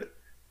damn it.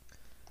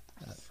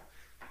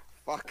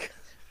 Fuck.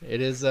 It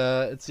is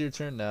it's your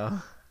turn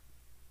now.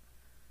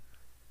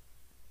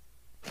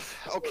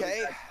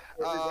 Okay.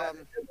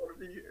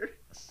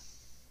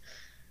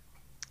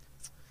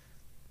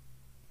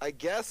 I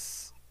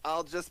guess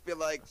I'll just be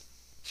like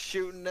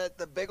shooting at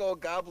the big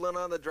old goblin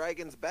on the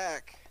dragon's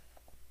back.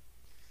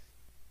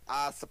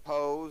 I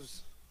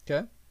suppose.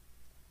 Okay.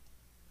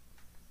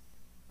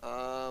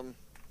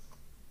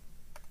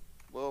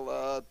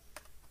 Well,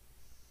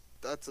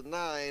 that's a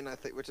 9, I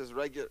think, which is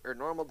regular or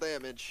normal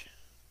damage.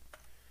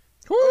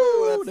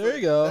 Woo! There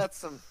you go.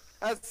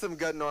 That's some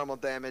good normal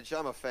damage.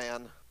 I'm a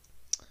fan.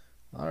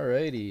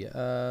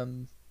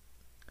 Alrighty.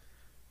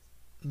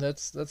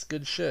 That's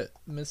good shit.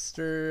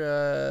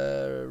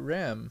 Mr.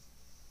 Ram,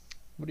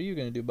 what are you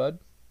gonna do, bud?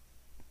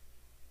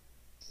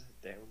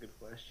 Damn good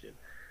question.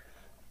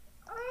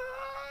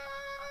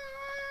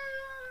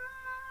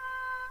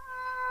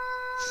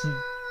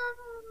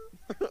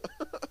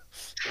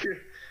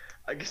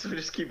 I guess we'll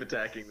just keep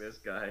attacking this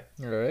guy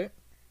Alright.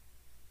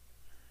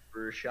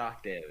 for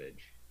shock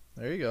damage.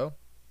 There you go.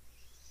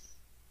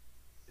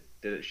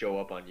 Did it show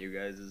up on you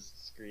guys'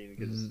 screen?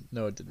 'Cause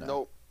No, it did not.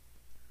 Nope.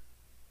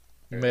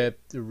 You may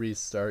have to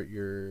restart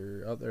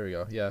your... Oh, there we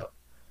go. Yeah.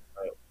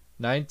 Oh.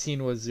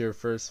 19 was your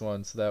first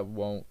one, so that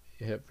won't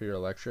hit for your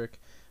electric.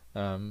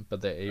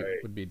 But the 8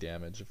 Right. would be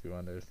damage if you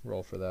wanted to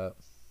roll for that.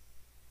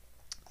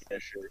 Yeah,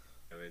 sure.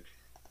 Damage.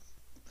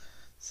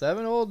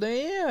 7 old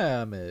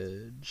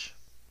damage.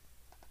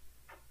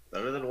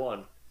 Better than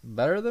 1.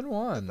 Better than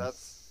 1.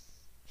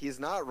 He's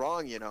not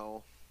wrong, you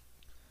know.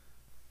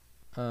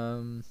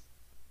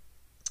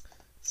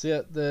 So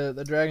yeah,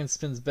 the dragon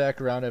spins back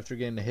around after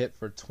getting a hit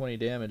for 20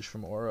 damage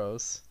from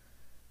Oros.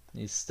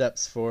 He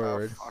steps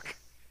forward. Oh fuck.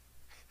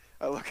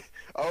 I look.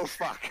 Oh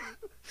fuck.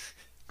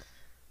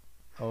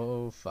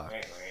 Oh fuck.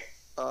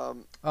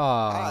 Um.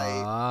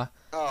 Aww.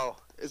 Oh,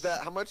 is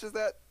that how much is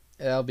that?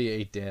 That'll be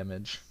 8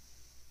 damage.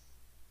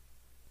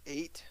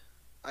 8.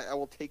 I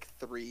will take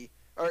 3.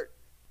 Or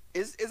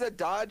is a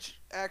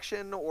dodge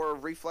action or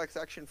reflex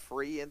action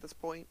free at this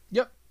point?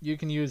 Yep, you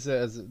can use it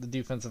as the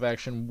defensive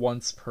action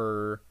once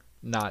per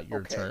not your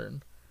Okay.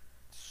 turn.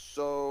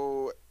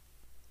 So,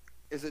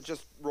 is it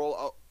just roll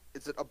out?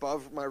 Is it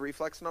above my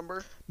reflex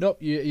number? Nope,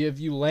 if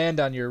you land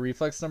on your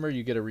reflex number,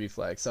 you get a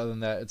reflex. Other than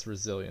that, it's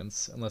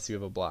resilience, unless you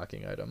have a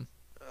blocking item.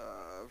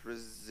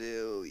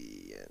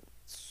 Resilience.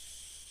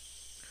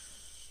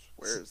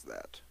 Where is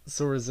that?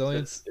 So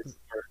resilience. It's the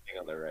first thing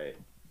on the right.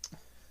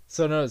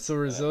 So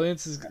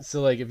resilience is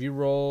so like if you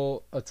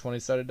roll a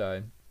 20-sided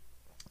die,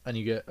 and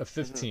you get a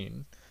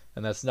 15,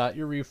 and that's not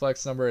your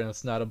reflex number, and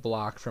it's not a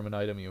block from an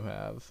item you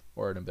have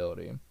or an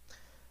ability.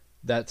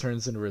 That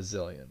turns into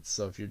resilience.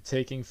 So if you're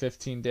taking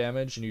 15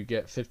 damage and you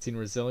get 15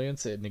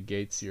 resilience, it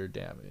negates your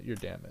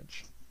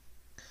damage.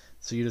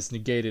 So you just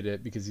negated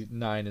it because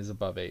 9 is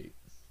above 8.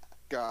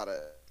 Got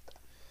it.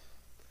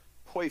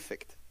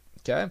 Perfect.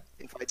 Okay?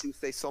 If I do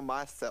say so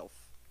myself.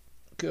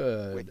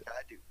 Good. Which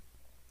I do.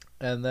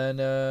 And then,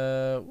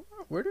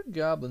 where do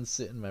goblins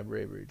sit in my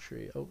bravery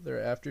tree? Oh,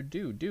 they're after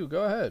Dew. Dew,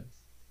 go ahead.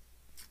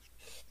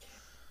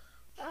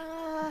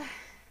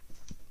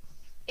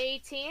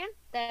 18.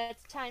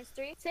 That's times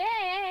 3.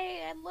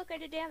 Hey, and look, I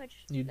did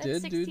damage. You That's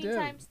did 16 do damage.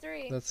 times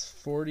 3. That's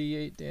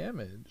 48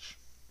 damage.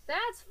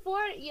 That's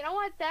 40. You know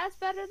what? That's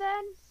better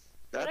than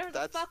whatever the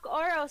That's fuck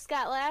Oros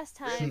got last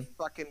really time.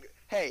 fucking.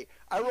 Hey,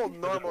 I rolled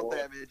normal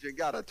damage and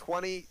got a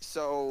 20,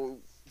 so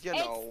you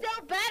know. It's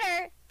still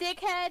better,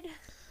 dickhead.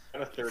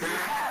 I'm a 30.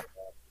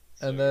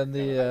 And then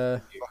the,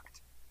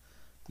 Fucked.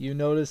 you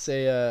notice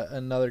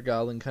another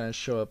goblin kind of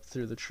show up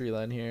through the tree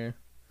line here.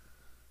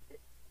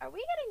 Are we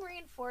getting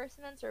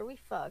reinforcements or are we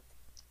fucked?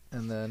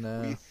 And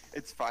then,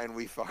 It's fine.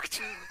 We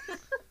fucked.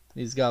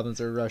 these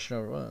goblins are rushing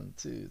over. 1,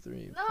 2,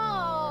 3,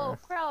 No,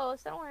 4. Kroos,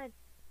 I don't want to.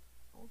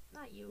 Oh,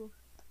 not you.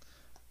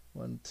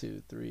 1,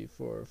 2, 3,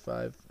 4,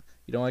 5.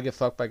 You don't want to get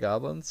fucked by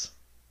goblins?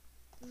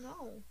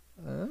 No.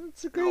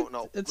 It's a great,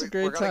 No. it's a We're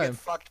great gonna time. get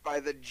fucked by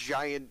the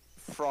giant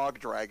frog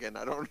dragon.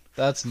 I don't.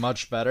 That's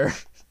much better.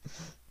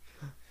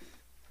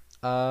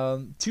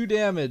 2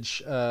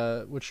 damage,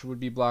 which would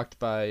be blocked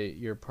by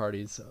your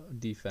party's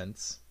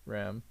defense,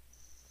 Ram.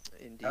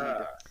 Indeed.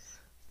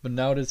 But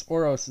now it is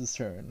Oros'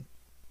 turn.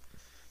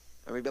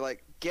 And we'd be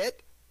like,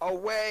 "Get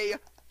away,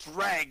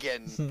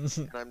 dragon!"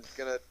 And I'm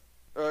gonna.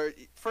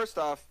 First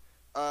off,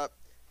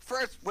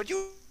 would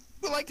you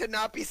like to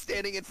not be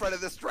standing in front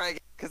of this dragon?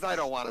 Because I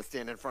don't want to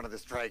stand in front of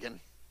this dragon.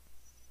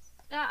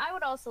 I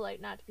would also like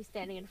not to be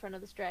standing in front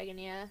of this dragon,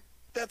 yeah.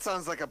 That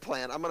sounds like a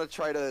plan. I'm gonna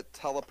try to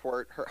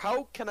teleport her.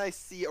 How can I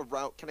see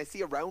around? Can I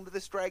see around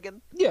this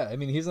dragon? Yeah, I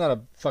mean, he's not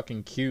a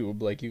fucking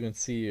cube. Like, you can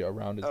see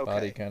around his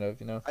body, Okay. kind of,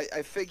 you know?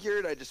 I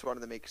figured. I just wanted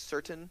to make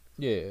certain.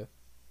 Yeah.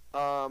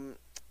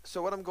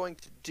 So what I'm going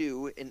to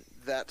do in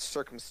that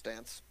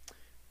circumstance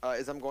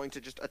is I'm going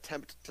to just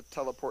attempt to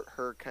teleport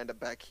her kind of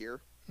back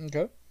here.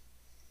 Okay.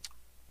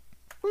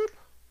 Boop.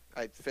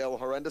 I fail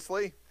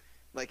horrendously.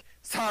 Like,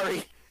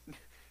 sorry,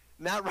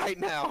 Not right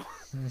now.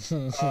 And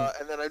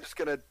then I'm just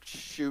gonna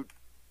shoot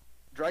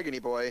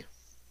Dragony Boy.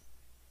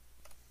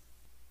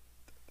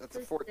 That's a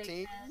This 14,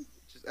 big ass.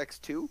 which is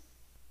X2.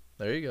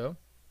 There you go.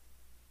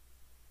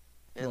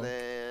 And Cool.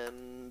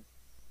 then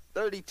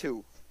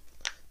 32.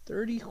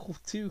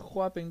 32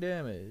 whopping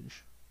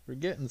damage. We're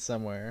getting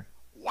somewhere.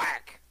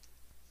 Whack!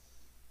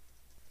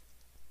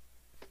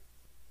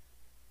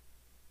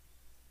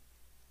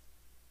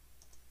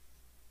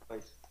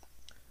 Nice.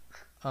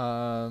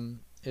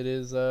 It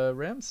is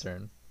Ram's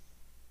turn.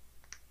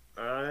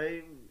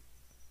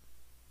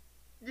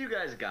 You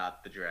guys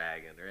got the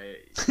dragon,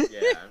 right?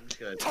 Yeah, I'm just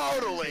gonna.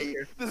 Totally!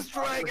 This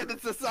dragon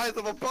that's the size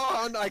of a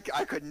barn, I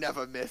could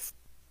never miss.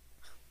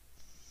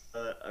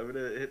 I'm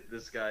gonna hit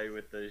this guy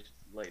with the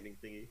lightning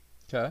thingy.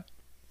 Okay.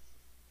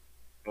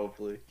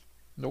 Hopefully.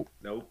 Nope.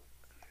 Nope.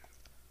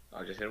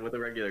 I'll just hit him with a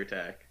regular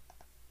attack.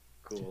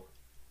 Cool.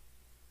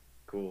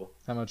 Cool.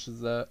 How much is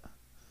that?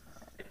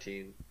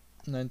 19.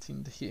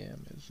 19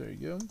 damage. There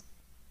you go.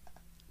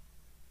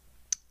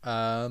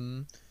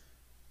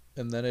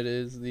 And then it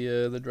is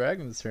the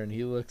dragon's turn.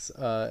 He looks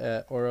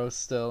at Oros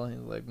still. He's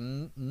like,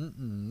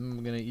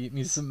 I'm gonna eat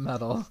me some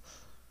metal.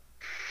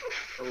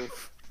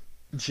 Oof.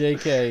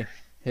 JK,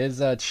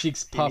 his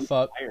cheeks puff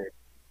up, Iron.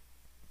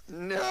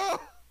 No!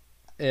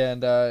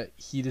 and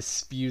he just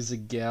spews a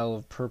gale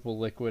of purple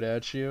liquid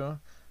at you,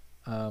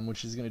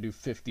 which is gonna do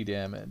 50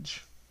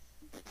 damage.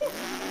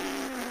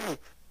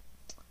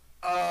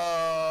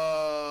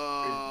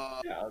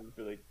 Down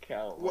for the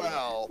count.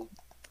 Well,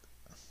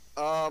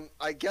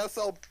 I guess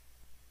I'll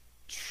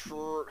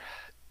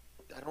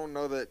I don't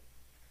know that.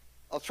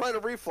 I'll try to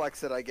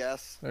reflex it, I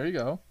guess. There you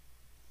go.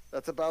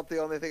 That's about the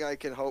only thing I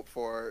can hope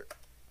for.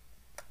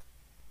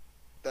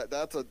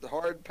 That's a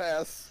hard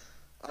pass.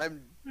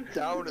 I'm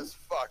down as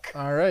fuck.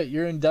 All right,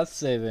 you're in death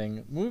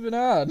saving. Moving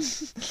on.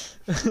 It's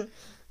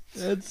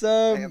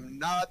I am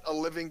not a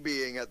living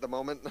being at the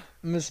moment.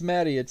 Miss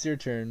Maddie, it's your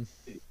turn.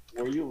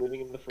 Were you living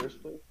in the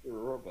first place? You're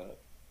a robot.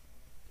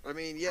 I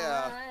mean,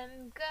 yeah.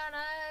 I'm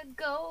gonna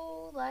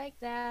go like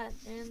that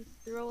and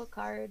throw a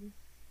card.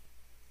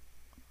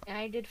 And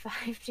I did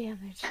 5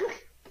 damage.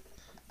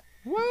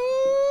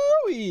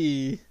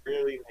 Woo-wee!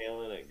 Really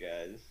nailing it,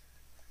 guys.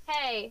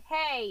 Hey,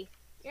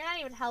 you're not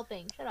even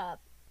helping. Shut up.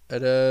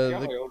 And I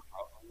got my own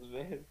problems,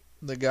 man.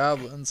 the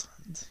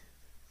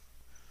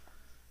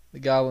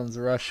goblins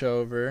rush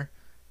over,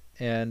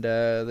 and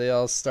they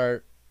all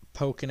start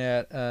poking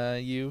at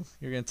you.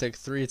 You're gonna take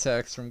 3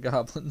 attacks from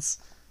goblins.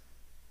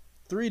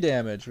 3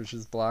 damage, which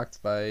is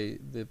blocked by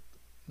the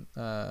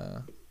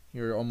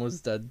your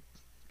almost dead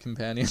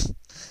companion.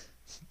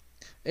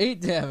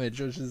 8 damage,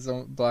 which is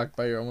blocked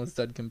by your almost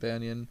dead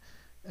companion.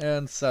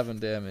 And 7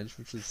 damage,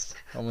 which is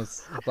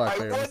almost blocked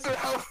by I your almost wonder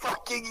how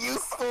fucking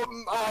useful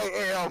I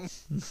am.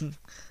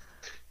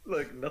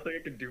 Look, nothing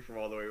I can do from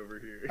all the way over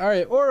here.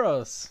 Alright,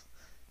 Oros.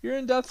 You're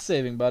in death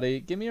saving,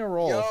 buddy. Give me a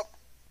roll. Yup.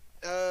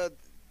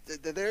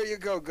 There you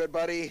go, good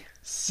buddy.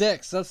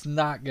 6. That's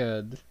not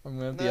good. I'm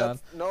gonna be on.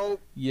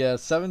 Nope. Yeah,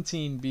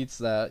 17 beats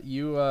that.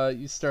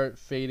 You start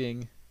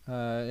fading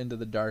into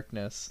the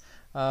darkness.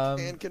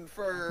 Can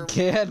confirm.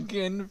 Can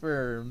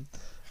confirm.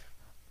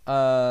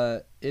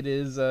 It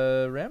is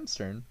Ram's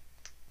turn.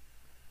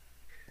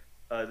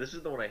 This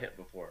is the one I hit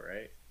before,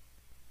 right?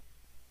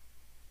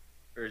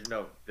 Or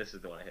no, this is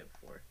the one I hit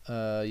before.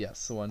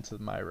 Yes, the one to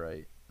my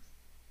right.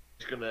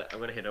 I'm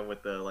gonna hit him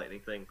with the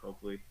lightning thing.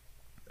 Hopefully,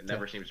 it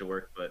never seems to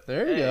work, but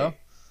There you hey.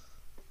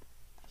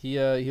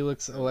 go. He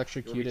looks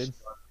electrocuted.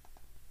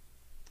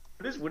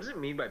 What does it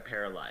mean by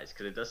paralyzed?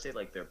 Because it does say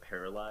like they're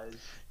paralyzed.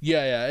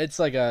 Yeah, it's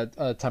like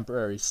a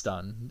temporary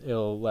stun.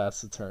 It'll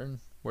last a turn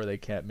where they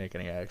can't make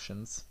any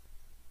actions.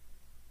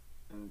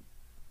 And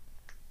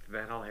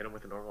then I'll hit him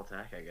with a normal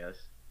attack, I guess.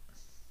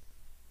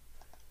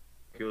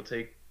 He will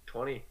take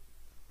 20.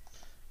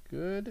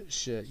 Good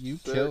shit. You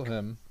Sick. kill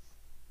him.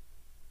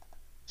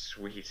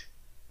 Sweet.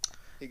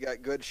 He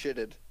got good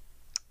shitted.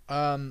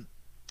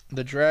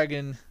 The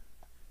dragon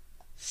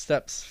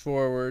steps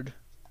forward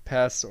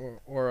past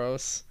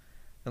Oros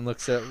and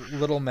looks at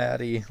little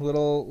Maddie,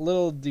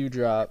 little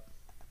dewdrop.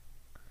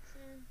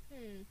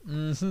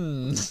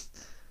 Mm-hmm.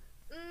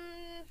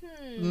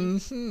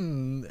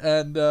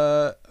 And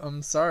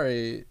I'm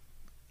sorry,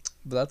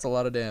 but that's a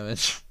lot of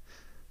damage.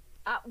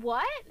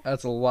 What?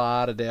 That's a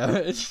lot of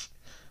damage.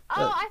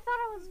 Oh, I thought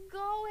I was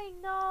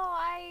going. No,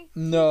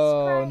 Jesus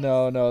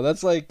no.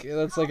 That's like How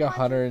much is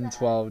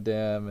 112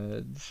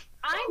 damage.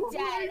 I'm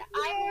dead.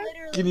 I'm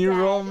literally Can you dead.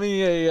 roll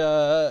me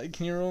a?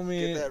 Can you roll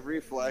me? Get that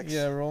reflex.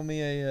 Yeah, roll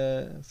me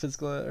a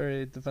physical or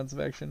a defensive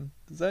action.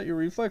 Is that your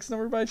reflex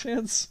number by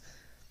chance?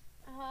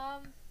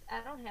 I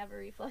don't have a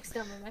reflex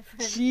number, my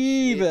friend.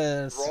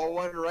 Jeebus. Roll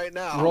one right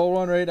now. Roll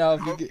one right now. I If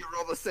you hope get... you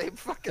roll the same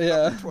fucking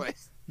Yeah. number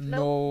twice.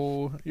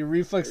 No, your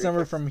reflex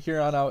number from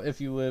here on out, if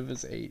you live,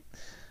 is 8.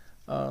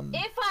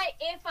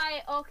 If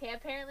I okay,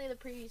 apparently the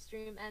previous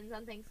stream ends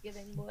on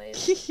Thanksgiving,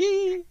 boys.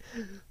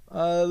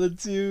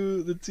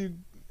 the two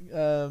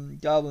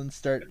goblins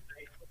start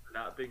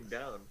Not being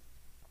down.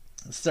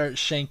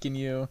 shanking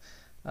you.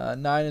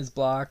 9 is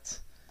blocked.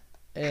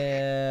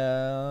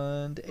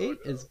 And 8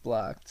 is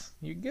blocked.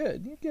 You're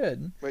good. You're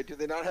good. Wait, do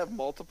they not have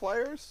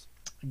multipliers?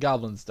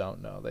 Goblins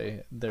don't know.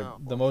 They're Oh,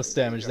 the well, most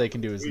there you damage go. they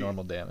can do is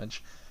normal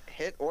damage.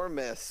 Hit or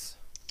miss?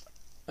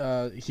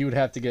 He would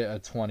have to get a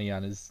 20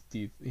 on his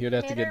teeth. He would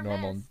have to Hit get or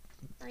normal. miss?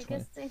 I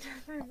guess they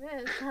never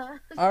miss, huh?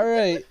 All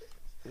right,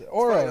 Fine,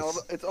 Oros.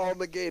 it's all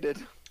negated.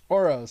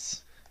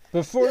 Oros.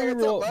 Before Yeah, you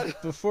what's up, roll, bud?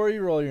 before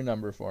you roll your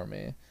number for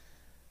me,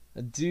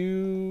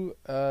 do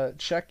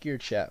check your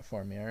chat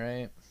for me. All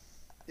right.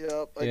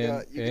 Yep, I in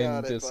got you. in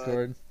Got it,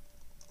 Discord.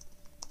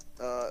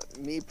 bud.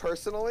 Me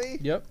personally?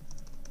 Yep.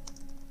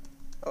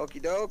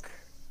 Okie doke.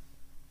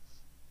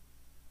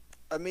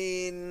 I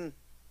mean,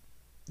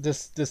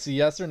 This a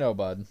yes or no,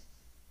 bud.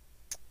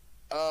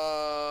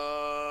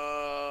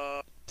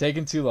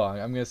 Taking too long.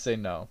 I'm gonna say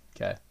no.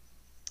 Okay.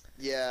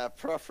 yeah,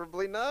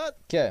 preferably not.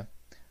 Okay.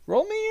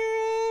 Roll me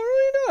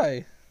your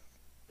die.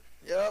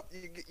 Yep,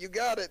 you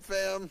got it,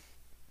 fam.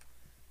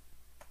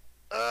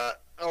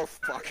 Oh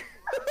fuck.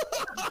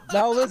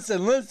 Now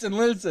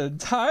listen.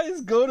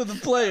 Ties go to the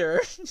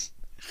player.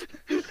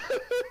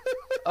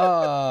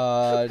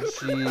 Ah,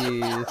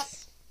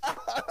 jeez.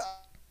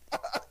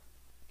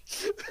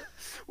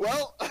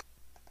 Well,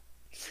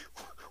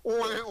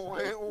 wah, wah,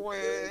 wah.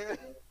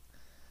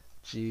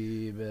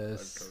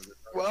 Jeebus.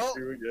 Well,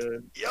 Do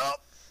again.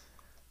 yup.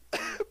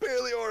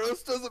 Apparently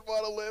Oros doesn't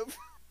want to live.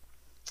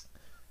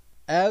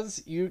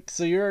 As you,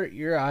 so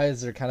your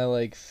eyes are kind of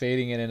like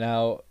fading in and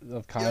out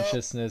of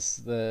consciousness.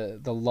 The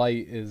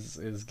light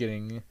is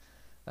getting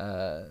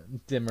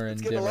dimmer and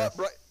It's getting a dimmer. lot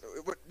bright.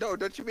 No,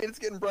 don't you mean it's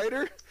getting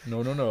brighter?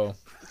 No.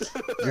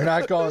 You're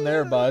not going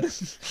there, bud.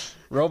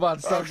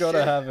 Robots don't go to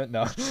shit. heaven.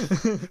 No.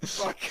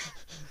 Fuck.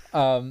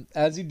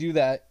 As you do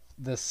that,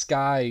 the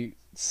sky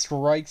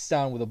strikes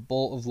down with a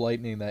bolt of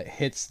lightning that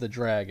hits the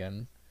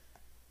dragon,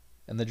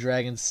 and the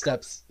dragon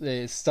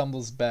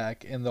stumbles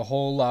back, and the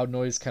whole loud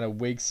noise kind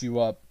of wakes you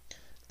up,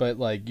 but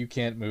like you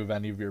can't move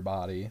any of your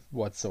body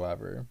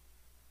whatsoever.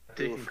 I'm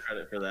taking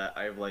credit for that.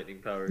 I have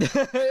lightning powers.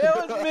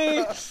 It was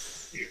me.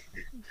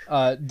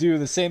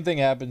 Dude, the same thing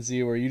happens to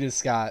you where you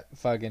just got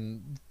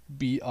fucking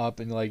beat up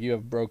and like you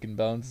have broken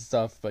bones and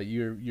stuff, but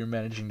you're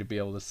managing to be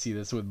able to see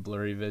this with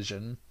blurry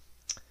vision.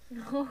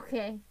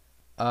 Okay.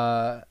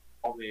 All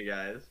me,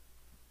 guys.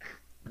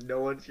 No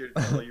one's here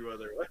to tell you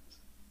otherwise.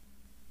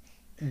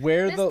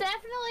 Where This the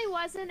definitely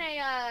wasn't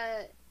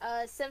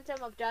a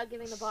symptom of Doug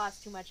giving the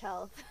boss too much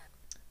health.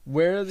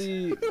 where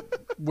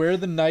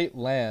the night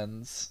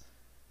lands,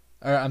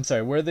 or I'm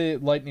sorry, where the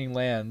lightning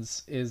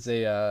lands is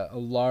a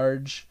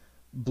large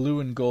blue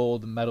and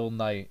gold metal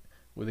knight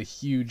with a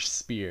huge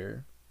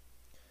spear.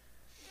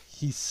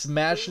 He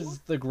smashes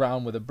the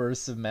ground with a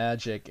burst of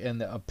magic,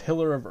 and a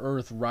pillar of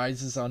earth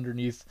rises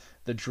underneath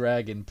the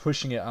dragon,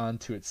 pushing it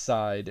onto its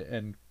side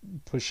and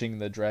pushing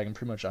the dragon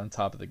pretty much on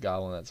top of the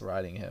goblin that's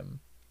riding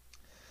him.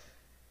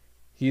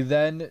 He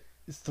then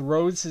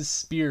throws his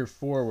spear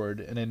forward,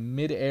 and in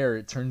midair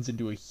it turns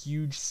into a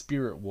huge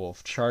spirit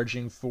wolf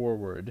charging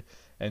forward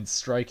and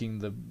striking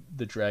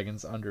the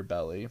dragon's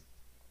underbelly,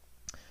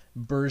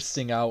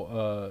 bursting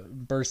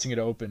it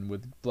open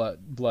with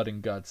blood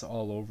and guts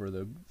all over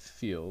the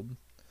field.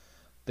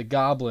 The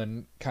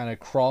goblin kind of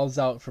crawls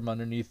out from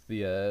underneath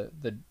the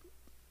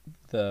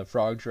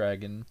frog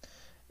dragon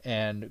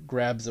and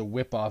grabs a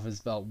whip off his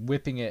belt,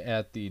 whipping it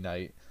at the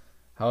knight.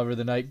 However,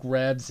 the knight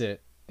grabs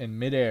it in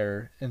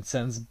midair and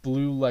sends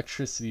blue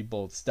electricity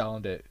bolts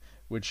down it,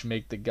 which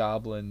make the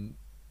goblin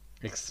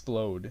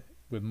explode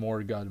with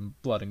more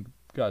blood and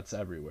guts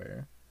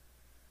everywhere.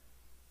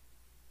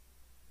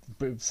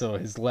 So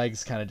his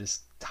legs kind of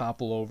just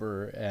topple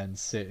over and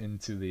sit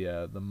into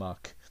the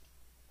muck.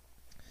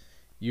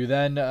 You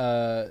then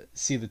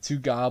see the two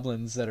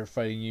goblins that are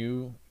fighting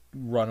you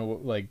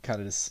run like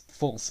kind of just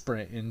full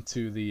sprint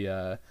into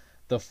the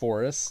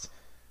forest,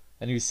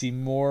 and you see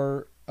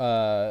more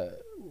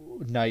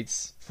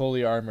knights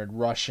fully armored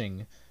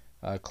rushing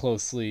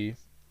closely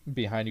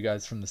behind you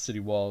guys from the city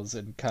walls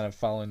and kind of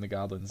following the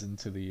goblins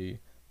into the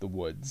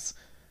woods.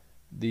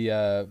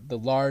 The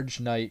large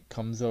knight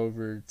comes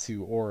over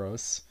to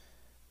Oros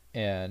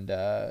and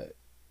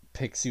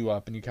picks you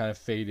up, and you kind of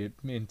fade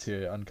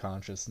into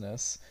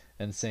unconsciousness.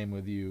 And same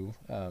with you,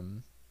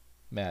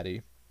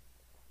 Maddie,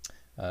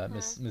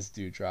 Miss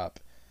Dewdrop.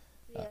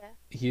 Yeah.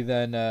 He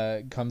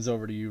then comes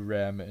over to you,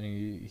 Rem, and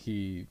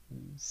he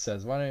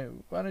says, "Why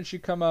don't you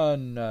come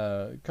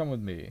with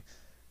me?"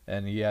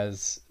 And he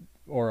has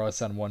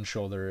Oros on one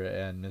shoulder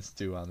and Miss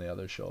Dew on the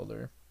other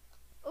shoulder.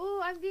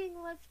 Oh, I'm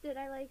being lifted.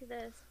 I like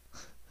this.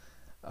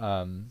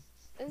 Um,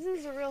 This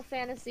is a real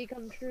fantasy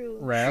come true.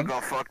 Ram, Go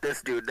fuck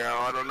this dude now.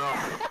 I don't know.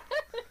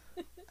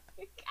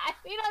 I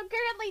mean, I'm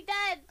currently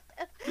dead.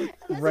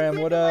 Unless Ram,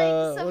 it's what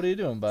into, like, what are you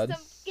doing, bud?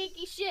 some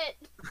kinky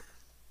shit.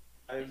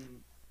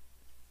 I'm.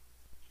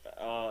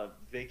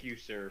 Thank you,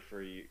 sir,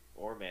 for you,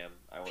 or ma'am.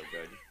 I won't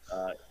judge.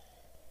 No,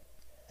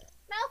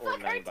 Or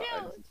fuck her nine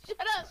too.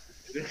 Shut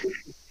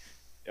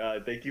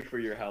up. Thank you for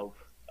your help.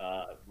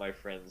 My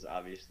friends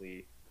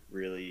obviously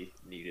really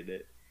needed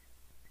it.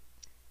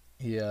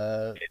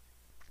 Yeah.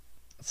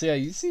 So yeah,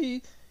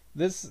 you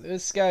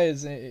This guy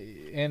is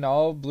in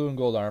all blue and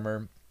gold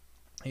armor.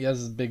 He has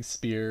his big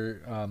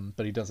spear,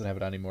 but he doesn't have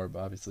it anymore,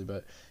 obviously.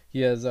 But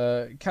he has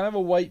a kind of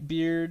a white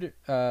beard,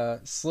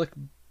 slick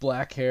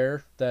black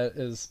hair that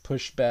is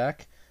pushed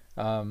back,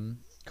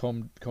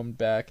 combed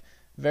back.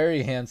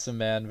 Very handsome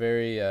man,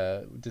 very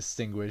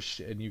distinguished,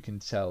 and you can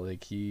tell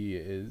like he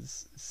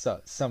is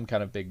some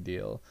kind of big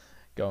deal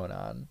going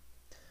on.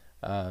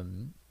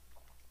 Um,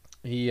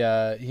 he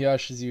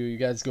ushers you. You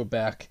guys go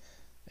back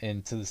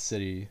into the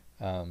city,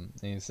 and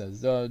he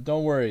says,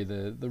 "Don't worry,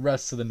 the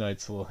rest of the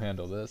knights will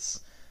handle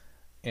this."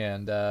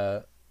 And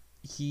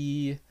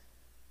he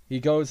he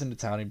goes into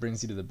town. He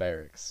brings you to the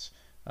barracks,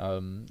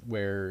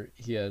 where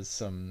he has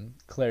some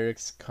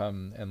clerics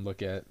come and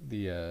look at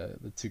the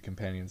two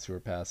companions who are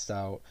passed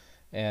out,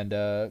 and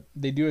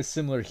they do a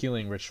similar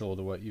healing ritual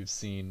to what you've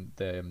seen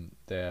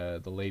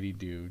the lady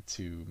do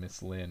to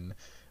Miss Lynn,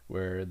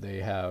 where they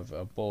have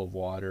a bowl of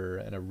water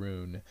and a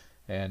rune,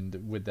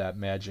 and with that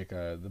magic,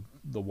 the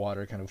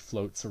water kind of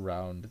floats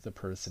around the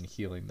person,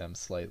 healing them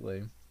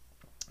slightly.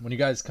 When you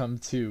guys come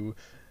to,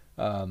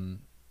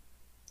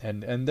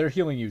 and they're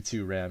healing you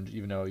too, Ram,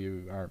 even though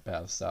you aren't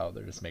passed out.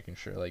 They're just making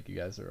sure like you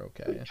guys are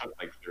okay. Took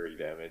like 30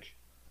 damage.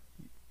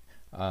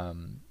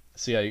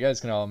 So yeah, you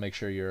guys can all make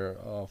sure you're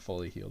all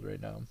fully healed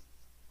right now.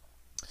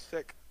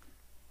 Sick.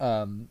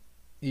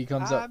 He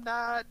comes up. I'm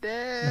not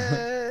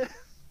dead.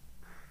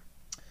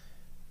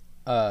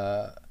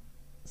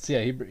 So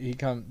yeah,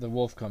 the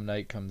Wolfcome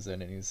Knight comes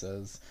in and he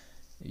says,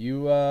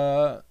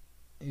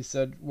 he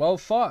said, "Well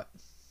fought,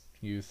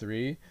 you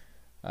three.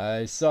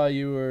 I saw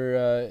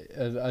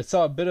I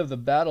saw a bit of the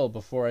battle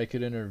before I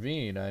could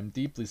intervene. I'm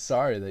deeply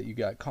sorry that you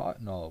got caught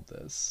in all of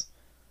this."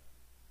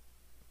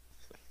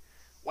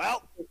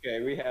 Well,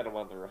 Okay, we had him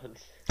on the run.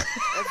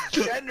 that's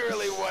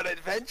generally what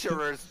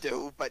adventurers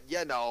do, but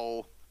you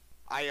know,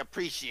 I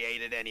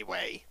appreciate it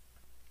anyway.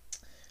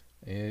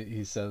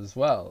 He says,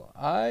 "Well,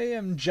 I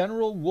am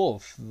General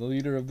Wolf, the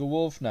leader of the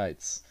Wolf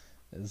Knights.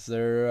 Is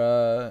there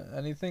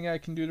anything I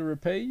can do to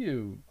repay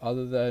you,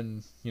 other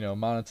than,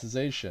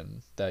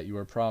 monetization that you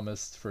were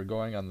promised for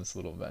going on this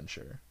little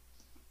venture?"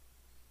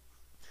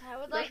 I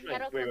would like Wait,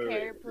 medical wait,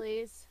 care, wait.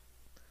 please.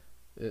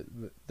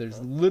 There's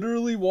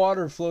literally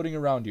water floating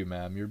around you,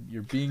 ma'am.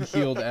 You're being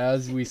healed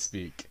as we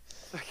speak.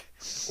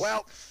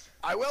 Well,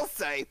 I will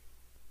say,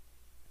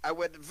 I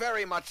would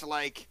very much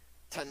like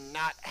to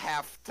not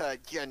have to,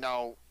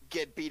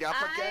 get beat up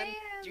again.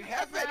 Do you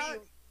have any?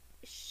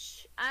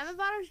 Shh, I'm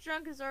about as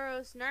drunk as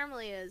Oros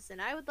normally is,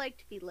 and I would like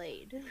to be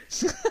laid.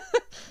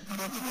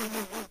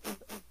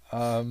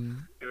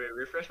 Wait,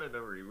 refresh my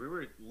memory. We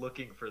were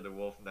looking for the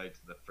Wolf Knights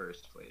in the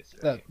first place,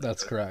 right?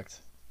 That's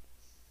correct.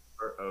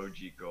 Our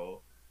OG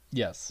goal.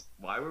 Yes.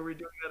 Why were we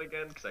doing that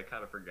again? Because I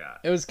kind of forgot.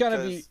 It was kind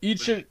of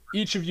Because-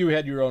 each of you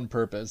had your own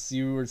purpose.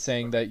 You were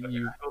saying that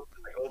you I go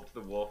up to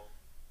the Wolf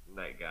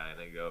Knight guy and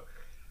I go,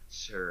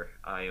 "Sir,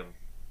 I am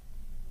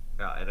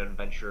an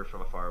adventurer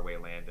from a faraway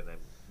land, and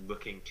I'm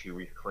looking to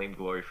reclaim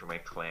glory for my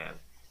clan.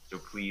 So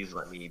please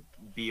let me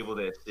be able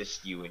to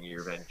assist you in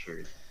your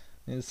ventures,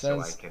 He so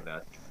I says, can."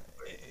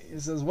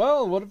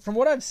 "Well, from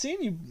what I've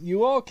seen,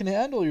 you all can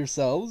handle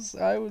yourselves.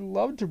 I would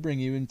love to bring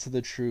you into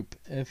the troop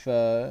if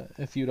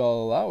you'd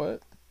all allow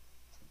it."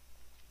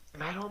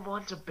 I don't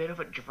want a bit of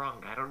a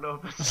drunk. I don't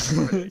know if that's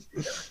good.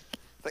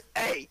 Like,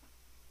 hey,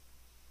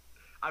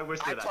 I I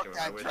whispered that to took him.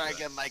 that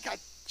dragon like a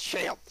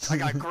champ. I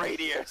got great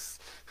ears.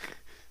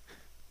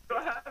 You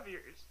don't have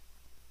yours.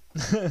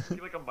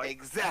 You're like a mic.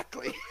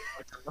 Exactly.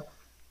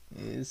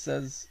 He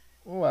says,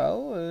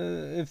 "Well,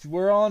 if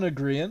we're all in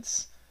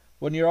agreement,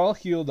 when you're all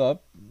healed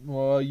up,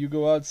 well, you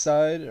go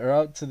outside or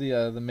out to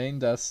the main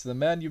desk. The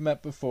man you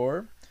met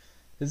before,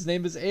 his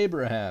name is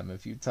Abraham.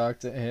 If you talk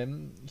to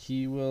him,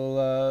 he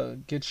will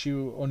get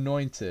you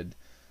anointed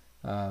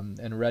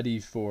and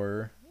ready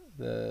for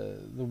the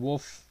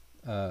wolf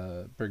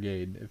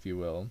brigade, if you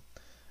will."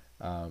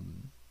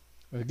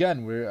 Again,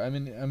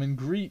 I'm in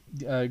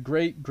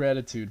great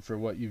gratitude for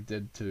what you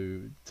did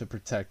to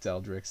protect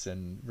Eldrix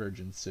and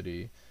Virgin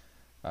City.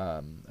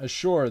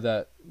 Assure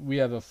that we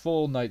have a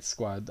full night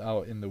squad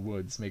out in the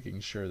woods,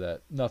 making sure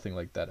that nothing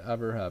like that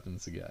ever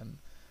happens again.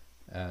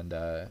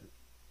 And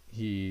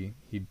he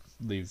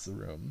leaves the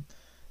room.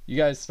 You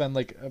guys spend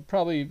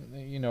probably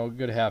a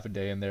good half a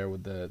day in there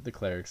with the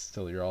clerics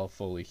till you're all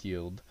fully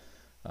healed,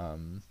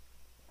 and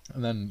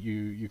then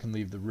you can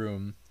leave the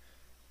room.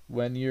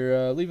 When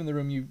you're leaving the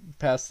room, you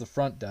pass the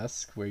front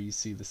desk where you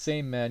see the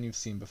same man you've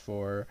seen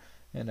before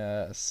in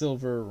a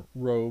silver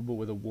robe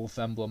with a wolf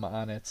emblem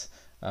on it.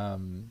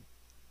 And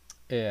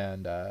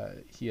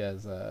he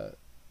has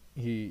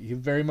he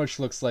very much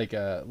looks like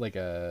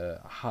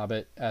a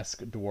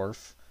Hobbit-esque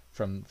dwarf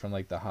from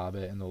like the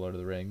Hobbit and the Lord of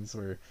the Rings,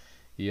 where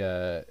he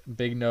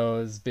big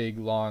nose, big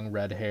long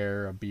red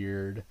hair, a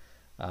beard,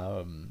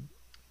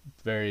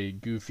 very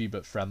goofy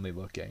but friendly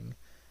looking.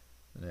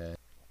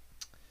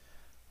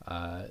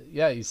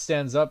 He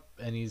stands up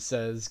and he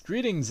says,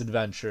 "Greetings,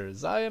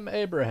 adventurers. I am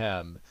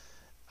Abraham.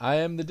 I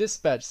am the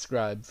dispatch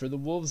scribe for the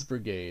Wolves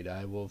Brigade.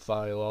 I will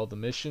file all the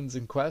missions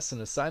and quests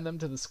and assign them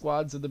to the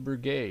squads of the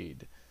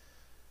brigade.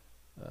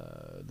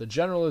 The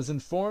general has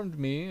informed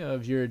me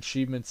of your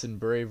achievements in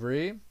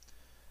bravery,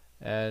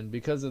 and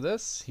because of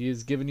this, he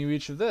has given you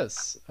each of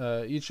this,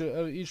 each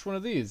one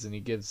of these, and he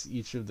gives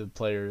each of the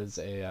players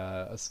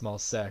a small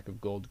sack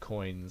of gold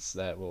coins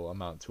that will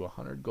amount to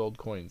 100 gold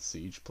coins to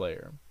each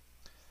player.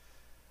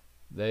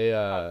 They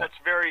That's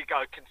very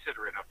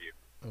considerate of you.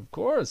 Of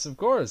course, of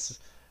course,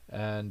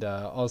 and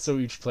also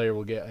each player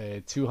will get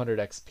a 200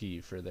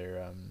 XP for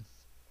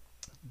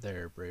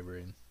their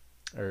bravery,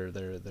 or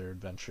their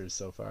adventures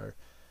so far.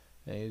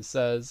 And he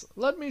says,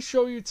 "Let me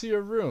show you to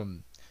your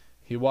room."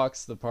 He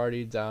walks the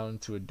party down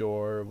to a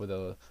door with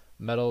a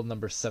metal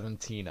number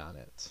 17 on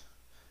it.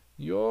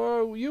 You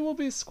will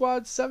be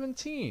squad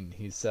 17,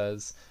 he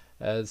says,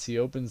 as he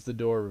opens the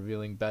door,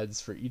 revealing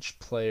beds for each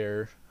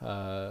player,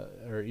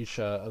 or each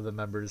of the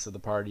members of the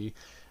party.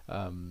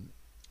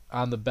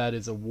 On the bed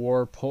is a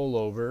war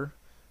pullover.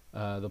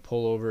 The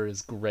pullover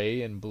is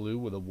gray and blue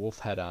with a wolf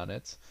head on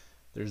it.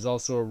 There's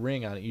also a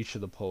ring on each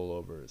of the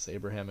pullovers.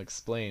 Abraham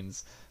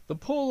explains, "The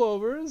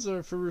pullovers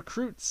are for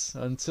recruits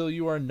until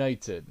you are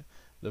knighted.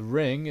 The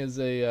ring is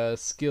a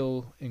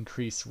skill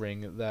increase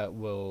ring that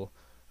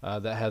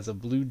has a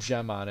blue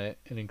gem on it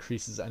and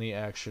increases any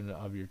action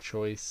of your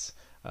choice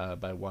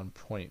by 1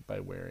 point by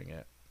wearing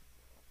it."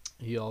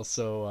 He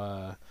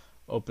also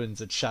opens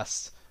a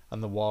chest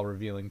on the wall,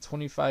 revealing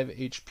 25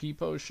 HP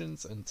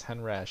potions and 10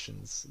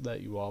 rations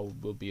that you all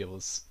will be able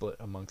to split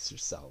amongst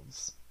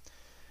yourselves.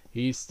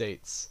 He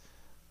states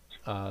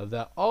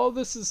that all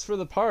this is for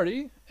the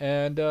party,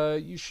 and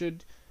you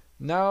should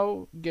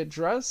now get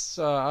dressed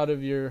out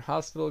of your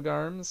hospital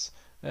garments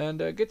and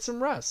get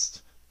some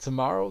rest.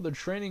 Tomorrow the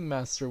training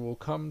master will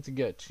come to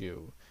get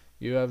you.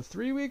 You have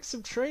 3 weeks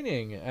of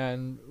training,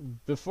 and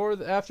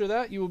after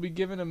that you will be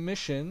given a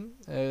mission.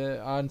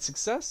 On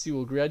success, you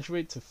will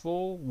graduate to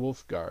full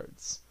wolf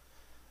guards.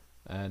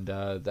 And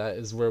that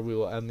is where we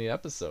will end the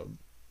episode.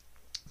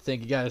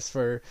 Thank you guys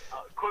for...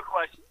 Quick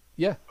question.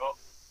 Yeah. Oh,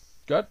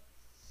 Good.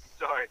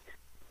 sorry.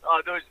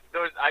 Those.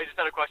 I just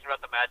had a question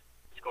about the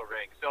magical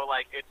ring. So,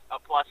 like, it's a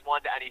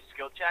 +1 to any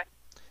skill check?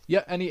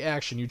 Yeah, any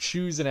action. You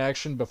choose an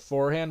action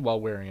beforehand while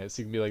wearing it.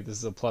 So you can be like, this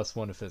is a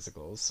 +1 to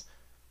physicals.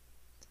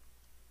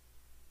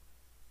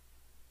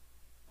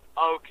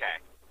 Okay.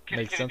 Can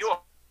Makes you sense. do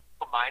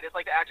a minus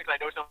like the action? 'Cause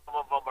I know some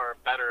of them are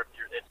better if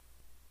you're.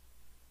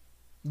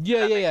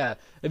 Yeah.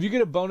 If you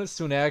get a bonus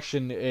to an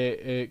action,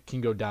 it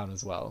can go down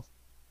as well.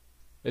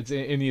 It's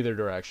in either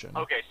direction.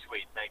 Okay,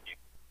 sweet. Thank you.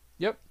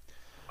 Yep.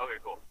 Okay,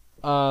 cool.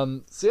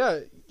 So yeah,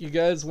 you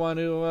guys want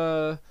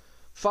to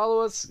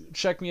follow us?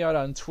 Check me out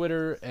on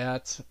Twitter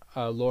at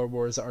Lore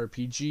Wars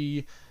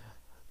RPG.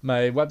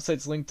 My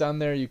website's linked on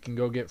there. You can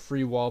go get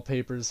free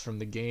wallpapers from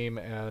the game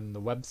and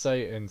the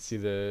website and see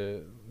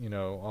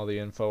all the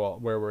info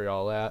where we're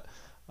all at.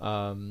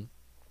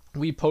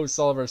 We post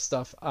all of our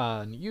stuff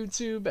on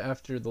YouTube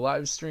after the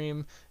live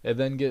stream. It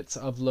then gets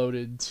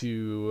uploaded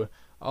to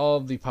all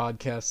of the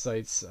podcast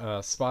sites,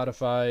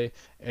 Spotify,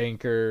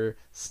 Anchor,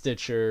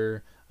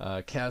 Stitcher,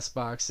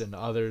 Castbox, and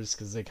others,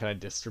 because they kind of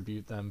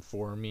distribute them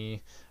for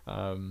me.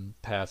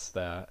 Past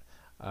that,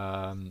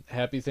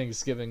 happy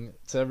Thanksgiving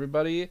to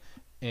everybody,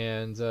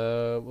 and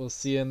we'll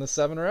see you in the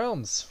Seven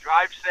Realms.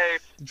 Drive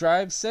safe.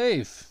 Drive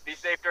safe. Be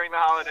safe during the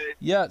holidays.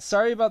 Yeah,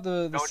 sorry about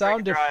the Don't sound drink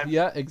and difference. drive.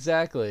 Yeah,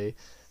 exactly.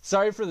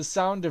 Sorry for the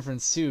sound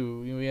difference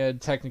too. We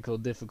had technical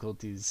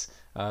difficulties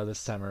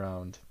this time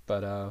around,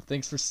 but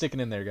thanks for sticking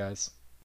in there, guys.